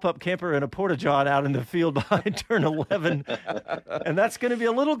get a pop-up camper and a porta-john out in the field behind turn 11, and that's going to be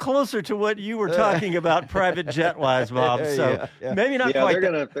a little closer to what you were talking about private jet-wise, Bob. So maybe not quite.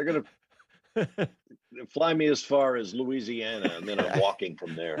 They're gonna Fly me as far as Louisiana, and then I'm walking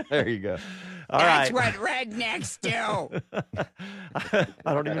from there. There you go. That's what rednecks do.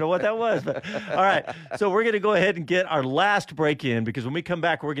 I don't even know what that was. But all right. So we're going to go ahead and get our last break in, because when we come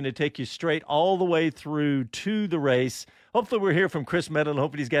back, we're going to take you straight all the way through to the race. Hopefully we'll hear from Chris Medland.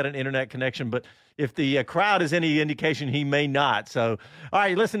 Hopefully he's got an internet connection. But if the crowd is any indication, he may not. So, all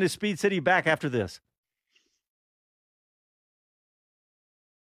right, listen to Speed City. Back after this.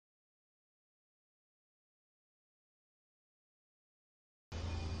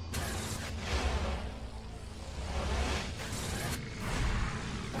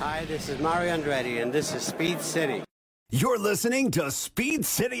 Hi, this is Mario Andretti, and this is Speed City. You're listening to Speed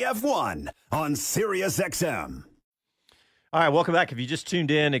City F1 on Sirius XM. All right, welcome back. If you just tuned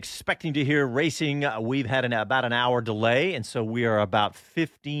in expecting to hear racing, we've had about an hour delay, and so we are about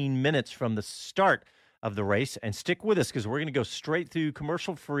 15 minutes from the start of the race. And stick with us, because we're going to go straight through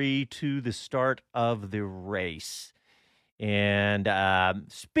commercial-free to the start of the race. And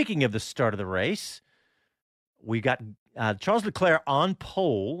speaking of the start of the race, we got Charles Leclerc on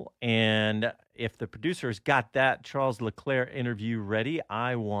pole, and if the producers got that Charles Leclerc interview ready,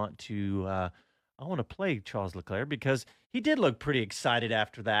 I want to play Charles Leclerc, because he did look pretty excited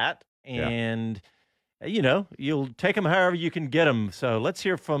after that, and you'll take him however you can get him. So let's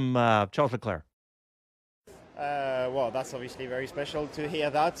hear from Charles Leclerc. Well, that's obviously very special to hear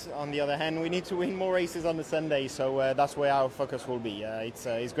that. On the other hand, we need to win more races on the Sunday, so that's where our focus will be.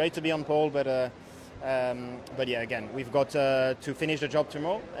 It's great to be on pole, but yeah, again, we've got to finish the job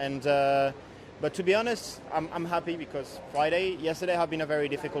tomorrow. And but to be honest, I'm happy, because yesterday had been a very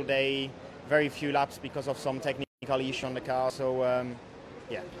difficult day, very few laps because of some technical issue on the car. So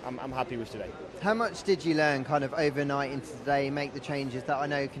yeah, I'm happy with today. How much did you learn kind of overnight into today, make the changes that I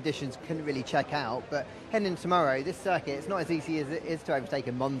know conditions couldn't really check out, but heading into tomorrow, this circuit, it's not as easy as it is to overtake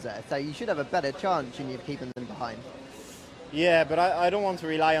in Monza, so you should have a better chance in you keeping them behind. Yeah, but I don't want to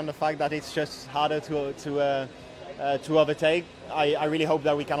rely on the fact that it's just harder to overtake. I really hope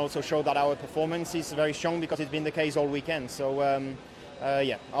that we can also show that our performance is very strong, because it's been the case all weekend. So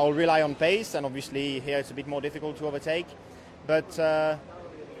yeah, I'll rely on pace, and obviously here it's a bit more difficult to overtake. But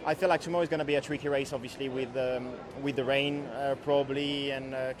I feel like tomorrow is going to be a tricky race, obviously, with the rain probably,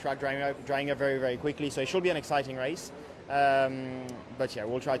 and track drying up very, very quickly. So it should be an exciting race. But yeah,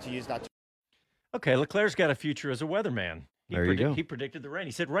 we'll try to use that. Okay, Leclerc's got a future as a weatherman. He He predicted the rain.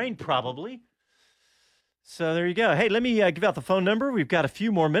 He said rain probably. So there you go. Hey, let me give out the phone number. We've got a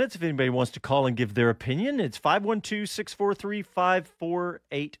few more minutes if anybody wants to call and give their opinion. It's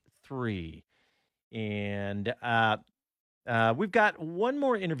 512-643-5483. And we've got one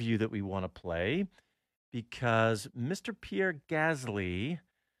more interview that we want to play, because Mr. Pierre Gasly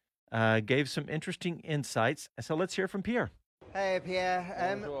gave some interesting insights. So let's hear from Pierre. Hey, Pierre.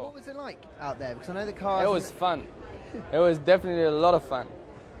 What was it like out there? Because I know the car... It was fun. It was definitely a lot of fun.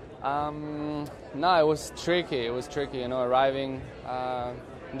 No, it was tricky. It was tricky, arriving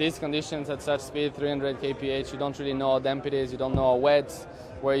in these conditions at such speed, 300 kph. You don't really know how damp it is. You don't know how wet,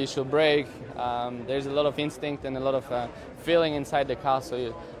 where you should brake. There's a lot of instinct and a lot of feeling inside the car.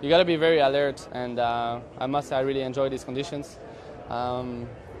 So you got to be very alert. And I must say, I really enjoyed these conditions.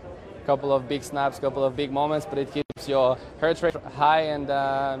 Couple of big snaps, couple of big moments, but it keeps your heart rate high. And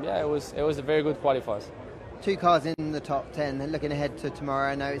yeah, it was a very good quali for us. Two cars in the top 10, looking ahead to tomorrow.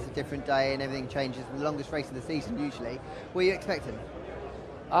 I know it's a different day and everything changes. The longest race of the season usually. What are you expecting?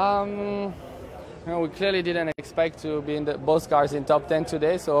 We clearly didn't expect to be in both cars in top 10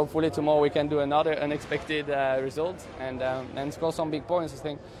 today, so hopefully tomorrow we can do another unexpected result and score some big points. I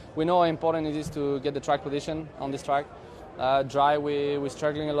think we know how important it is to get the track position on this track. Dry, we're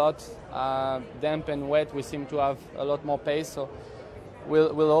struggling a lot. Damp and wet, we seem to have a lot more pace. So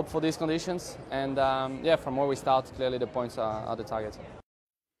we'll hope for these conditions. And yeah, from where we start, clearly the points are the target.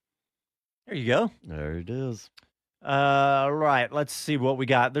 There you go. There it is. Right, let's see what we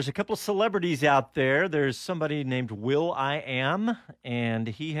got. There's a couple of celebrities out there. There's somebody named Will I Am, and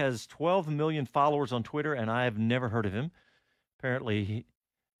he has 12 million followers on Twitter, and I have never heard of him. Apparently,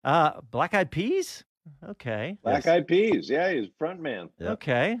 Black Eyed Peas? Okay. Black Eyed Peas, yeah, he's front man. Yep.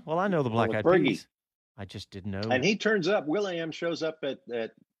 Okay, well, I know the Black Eyed Peas. I just didn't know. And he turns up. Will.i.am shows up at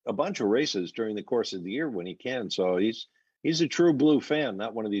a bunch of races during the course of the year when he can. So he's a true blue fan,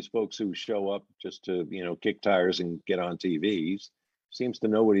 not one of these folks who show up just to, kick tires and get on TV. He seems to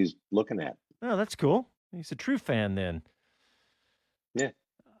know what he's looking at. Oh, that's cool. He's a true fan then. Yeah.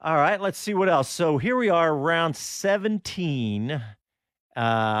 All right, let's see what else. So here we are, round 17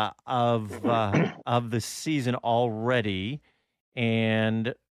 of the season already,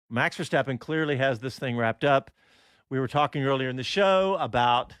 and Max Verstappen clearly has this thing wrapped up. We were talking earlier in the show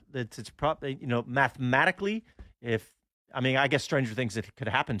about it's probably, mathematically, I guess stranger things that could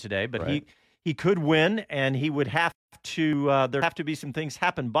happen today, but Right. he could win, and he would have to, there have to be some things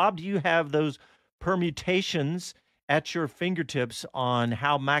happen. Bob, do you have those permutations at your fingertips on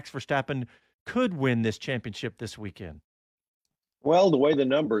how Max Verstappen could win this championship this weekend? Well, the way the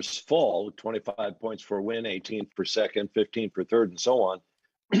numbers fall, 25 points for a win, 18 for second, 15 for third, and so on,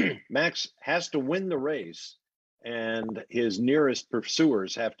 Max has to win the race, and his nearest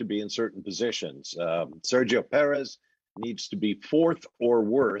pursuers have to be in certain positions. Sergio Perez needs to be fourth or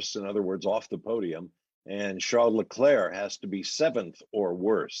worse, in other words, off the podium, and Charles Leclerc has to be seventh or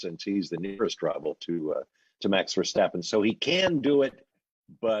worse, since he's the nearest rival to Max Verstappen. So he can do it,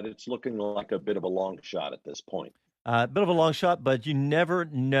 but it's looking like a bit of a long shot at this point. A bit of a long shot, but you never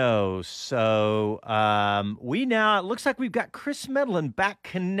know. So it looks like we've got Chris Medlin back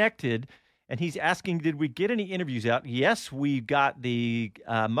connected, and he's asking, did we get any interviews out? Yes, we got the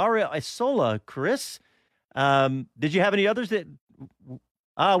Mario Isola, Chris. Did you have any others that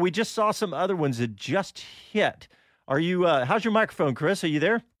we just saw some other ones that just hit? Are you, how's your microphone, Chris? Are you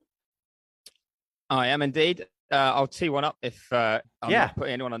there? I am indeed. I'll tee one up if I'm not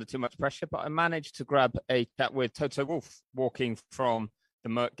putting anyone under too much pressure, but I managed to grab a chat with Toto Wolff walking from the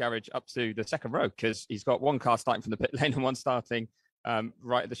Merc garage up to the second row, because he's got one car starting from the pit lane and one starting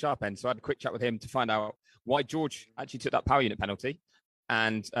right at the sharp end. So I had a quick chat with him to find out why George actually took that power unit penalty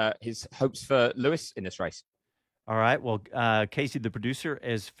and his hopes for Lewis in this race. All right. Well, Casey, the producer,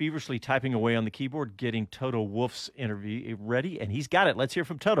 is feverishly typing away on the keyboard, getting Toto Wolff's interview ready, and he's got it. Let's hear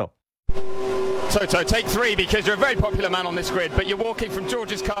from Toto. Toto, take three, because you're a very popular man on this grid, but you're walking from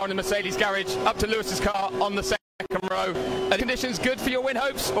George's car in the Mercedes garage up to Lewis's car on the second row. Are the conditions good for your win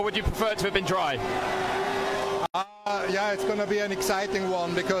hopes, or would you prefer it to have been dry? Yeah, it's going to be an exciting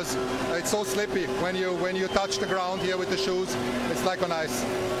one, because it's so slippy when you touch the ground here with the shoes. It's like on ice.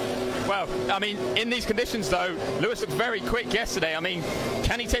 Well, I mean, in these conditions, though, Lewis looked very quick yesterday. I mean,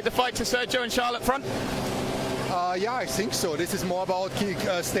 can he take the fight to Sergio and Charles up front? Yeah, I think so. This is more about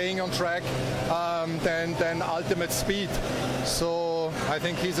staying on track than ultimate speed. So I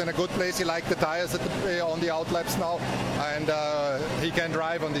think he's in a good place. He liked the tires on the outlaps now, and he can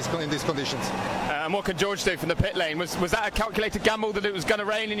drive in these conditions. And what can George do from the pit lane? Was that a calculated gamble that it was going to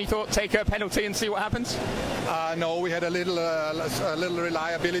rain and he thought take a penalty and see what happens? No, we had a little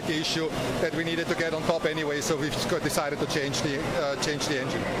reliability issue that we needed to get on top anyway, so we just decided to change the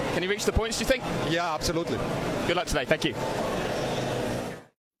engine. Can he reach the points, do you think? Yeah, absolutely. Good luck today. Thank you.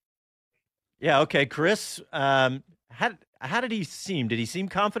 Yeah, okay, Chris. How did he seem? Did he seem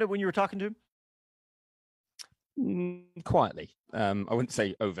confident when you were talking to him? Quietly. I wouldn't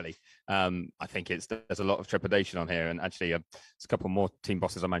say overly. I think there's a lot of trepidation on here, and actually there's a couple more team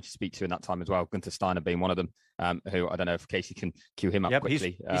bosses I managed to speak to in that time as well. Gunther Steiner being one of them, who I don't know if Casey can cue him up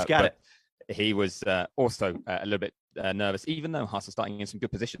quickly. He's got it. He was also a little bit nervous, even though Haas are starting in some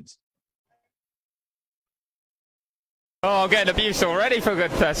good positions. Oh, I'm getting abuse already for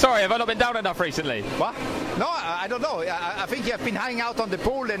Gunther. Sorry, have I not been down enough recently? What? No, I don't know. I think you have been hanging out on the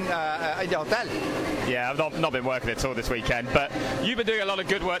pool in the hotel. Yeah, I've not been working at all this weekend, but you've been doing a lot of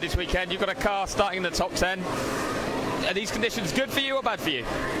good work this weekend. You've got a car starting in the top 10. Are these conditions good for you or bad for you?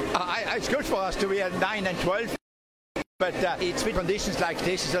 It's good for us to be at 9 and 12. But it's with conditions like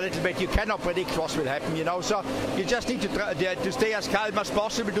this, it's a little bit, you cannot predict what will happen, you know. So you just need to stay as calm as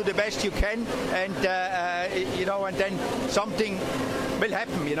possible, do the best you can, and and then something will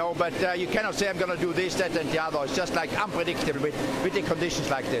happen, you know. But you cannot say I'm going to do this, that, and the other. It's just like unpredictable with the conditions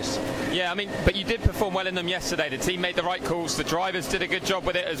like this. Yeah, I mean, but you did perform well in them yesterday. The team made the right calls. The drivers did a good job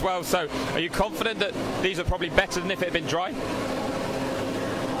with it as well. So are you confident that these are probably better than if it had been dry?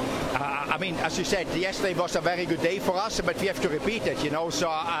 I mean, as you said, yesterday was a very good day for us, but we have to repeat it, you know, so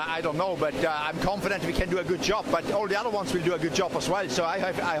I don't know, but I'm confident we can do a good job, but all the other ones will do a good job as well, so I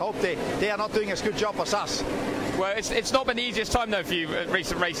hope they are not doing as good job as us. Well, it's not been the easiest time, though, for you at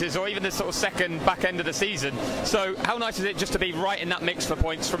recent races, or even this sort of second back end of the season, so how nice is it just to be right in that mix for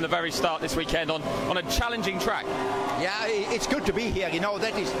points from the very start this weekend on a challenging track? Yeah, it's good to be here, you know,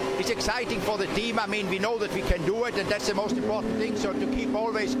 it's exciting for the team. I mean, we know that we can do it, and that's the most important thing, so to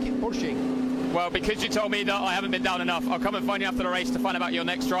always keep pushing. Well, because you told me that I haven't been down enough, I'll come and find you after the race to find out about your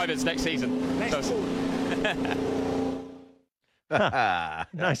next drivers next season.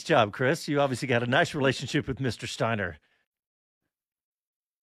 Nice job, Chris. You obviously got a nice relationship with Mr. Steiner.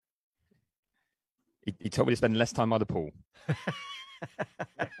 He told me to spend less time by the pool.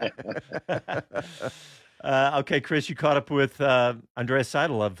 Okay, Chris, you caught up with Andreas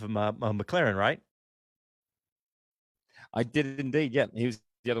Seidel of McLaren, right? I did indeed, yeah. He was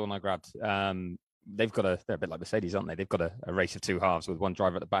the other one I grabbed. they've got they're a bit like Mercedes, aren't they? They've got a race of two halves with one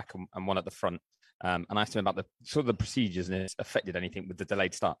driver at the back and one at the front. And I asked him about the procedures and if it's affected anything with the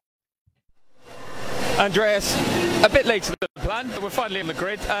delayed start. Andreas, a bit late to the plan, but we're finally on the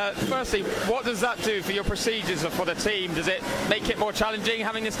grid. Firstly, what does that do for your procedures or for the team? Does it make it more challenging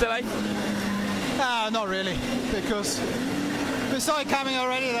having this delay? Not really, because we saw it coming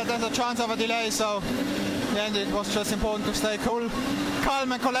already that there's a chance of a delay, so in the end it was just important to stay cool,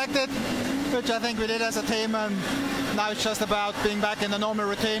 calm and collected, which I think we did as a team, and now it's just about being back in the normal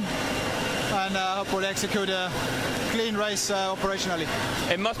routine and hopefully execute a clean race operationally.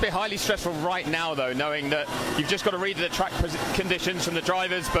 It must be highly stressful right now, though, knowing that you've just got to read the track conditions from the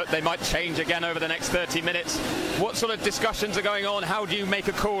drivers, but they might change again over the next 30 minutes. What sort of discussions are going on? How do you make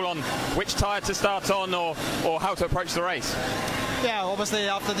a call on which tyre to start on or how to approach the race? Yeah, obviously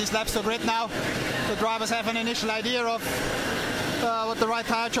after these laps to grid now, the drivers have an initial idea of what the right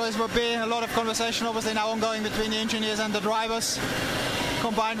tyre choice would be. A lot of conversation obviously now ongoing between the engineers and the drivers,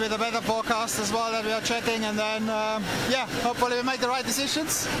 combined with the weather forecast as well that we are checking, and then hopefully we make the right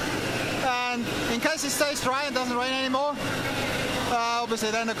decisions, and in case it stays dry and doesn't rain anymore,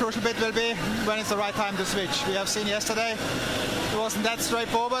 obviously then the crucial bit will be when it's the right time to switch. We have seen yesterday it wasn't that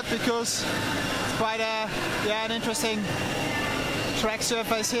straightforward because it's quite an interesting track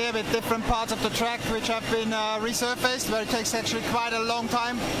surface here with different parts of the track which have been resurfaced, where it takes actually quite a long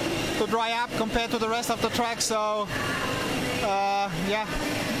time to dry up compared to the rest of the track, so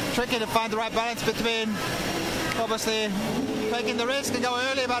tricky to find the right balance between obviously taking the risk and go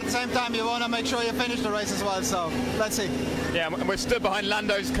early, but at the same time you want to make sure you finish the race as well, so let's see. Yeah, and we're stood behind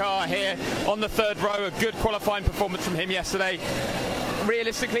Lando's car here on the third row. A good qualifying performance from him yesterday.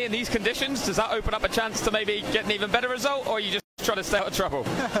 Realistically, in these conditions, does that open up a chance to maybe get an even better result, or are you just trying to stay out of trouble?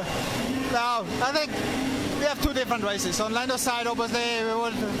 No, I think we have two different races. On Lando's side, obviously, we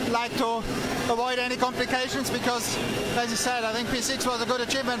would like to avoid any complications because, as you said, I think P6 was a good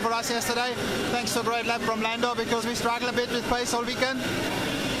achievement for us yesterday, thanks to a great lap from Lando, because we struggled a bit with pace all weekend.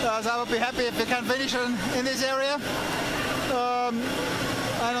 So I would be happy if we can finish in this area.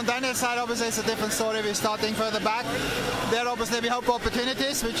 And on Daniel's side, obviously, it's a different story. We're starting further back. There, obviously, we hope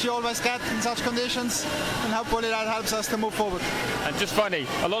opportunities, which you always get in such conditions, and hopefully that helps us to move forward. And just finally,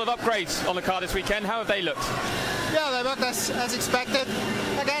 a lot of upgrades on the car this weekend. How have they looked? Yeah, they worked as expected.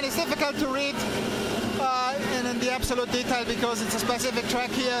 Again, it's difficult to read in the absolute detail because it's a specific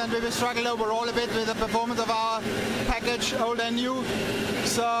track here, and we will struggle overall a bit with the performance of our package, old and new.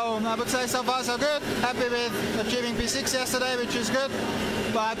 So I would say so far so good. Happy with achieving P6 yesterday, which is good.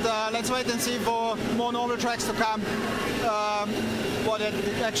 But let's wait and see for more normal tracks to come, what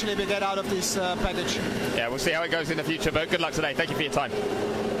actually we get out of this package. Yeah, we'll see how it goes in the future, but good luck today. Thank you for your time.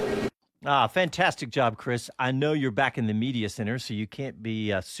 Fantastic job, Chris. I know you're back in the media center, so you can't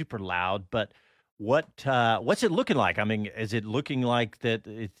be super loud, but what's it looking like? I mean, is it looking like that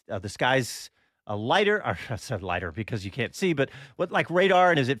the sky's lighter? Or I said lighter because you can't see, but what, like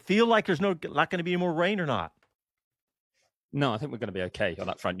radar, and does it feel like there's not going to be any more rain or not? No, I think we're going to be okay on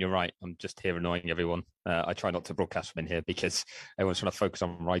that front. You're right. I'm just here annoying everyone. I try not to broadcast from in here because everyone's trying to focus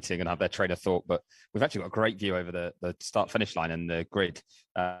on writing and have their train of thought. But we've actually got a great view over the start-finish line and the grid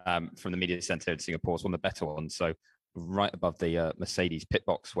from the media centre in Singapore. It's one of the better ones. So right above the Mercedes pit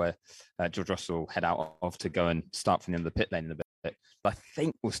box where George Russell will head out of to go and start from the end of the pit lane in a bit. But I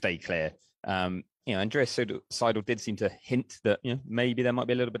think we'll stay clear. Andreas Seidel did seem to hint that maybe there might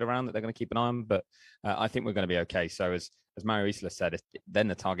be a little bit around that they're going to keep an eye on, but I think we're going to be okay. So as Mario Isola said, then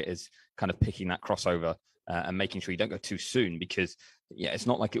the target is kind of picking that crossover and making sure you don't go too soon, because it's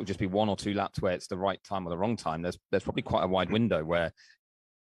not like it will just be 1 or 2 laps where it's the right time or the wrong time. There's probably quite a wide window where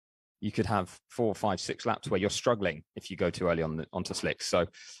you could have 4, 5, 6 laps where you're struggling if you go too early onto slicks. So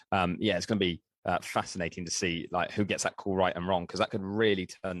it's going to be fascinating to see like who gets that call right and wrong, because that could really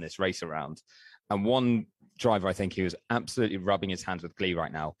turn this race around. And one driver I think who is absolutely rubbing his hands with glee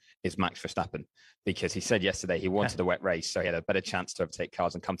right now is Max Verstappen, because he said yesterday he wanted a wet race, so he had a better chance to overtake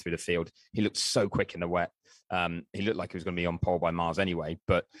cars and come through the field. He looked so quick in the wet. He looked like he was going to be on pole by miles anyway,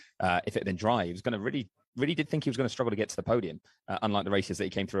 but if it had been dry, he was going to really did think he was going to struggle to get to the podium, unlike the races that he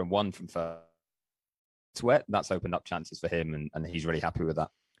came through and won from first. It's wet. That's opened up chances for him, and he's really happy with that.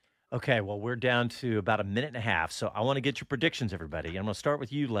 Okay, well, we're down to about a minute and a half, so I want to get your predictions, everybody. I'm going to start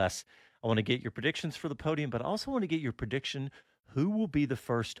with you, Les. I want to get your predictions for the podium, but I also want to get your prediction who will be the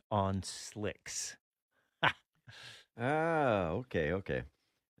first on slicks. Okay.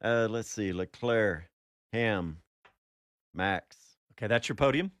 Let's see. Leclerc, Ham, Max. Okay, that's your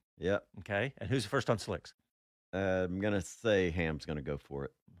podium? Yep. Okay, and who's the first on slicks? I'm going to say Ham's going to go for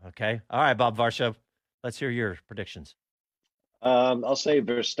it. Okay. All right, Bob Varsho, let's hear your predictions. I'll say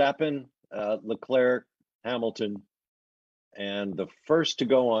Verstappen, Leclerc, Hamilton, and the first to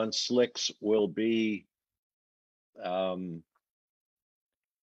go on slicks will be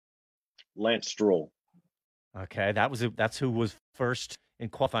Lance Stroll. Okay, that's who was first in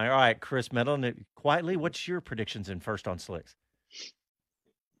qualifying. All right, Chris Medland, quietly, what's your predictions in first on slicks?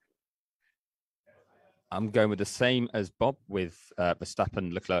 I'm going with the same as Bob with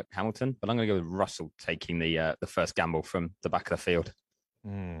Verstappen, Leclerc, Hamilton, but I'm going to go with Russell taking the first gamble from the back of the field.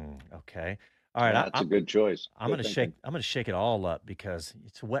 Okay. All right, that's a good choice. I'm going to shake it all up because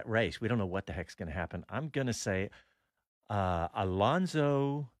it's a wet race. We don't know what the heck's going to happen. I'm going to say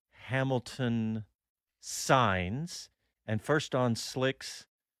Alonso, Hamilton, Sainz, and first on slicks,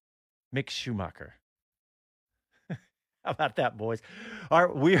 Mick Schumacher. How about that, boys? All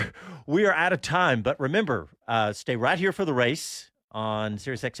right, we are out of time, but remember, stay right here for the race on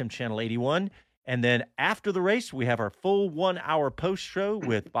SiriusXM Channel 81. And then after the race, we have our full 1 hour post show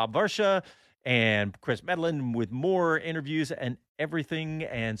with Bob Varsha and Chris Medland with more interviews and everything.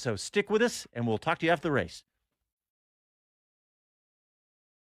 And so stick with us, and we'll talk to you after the race.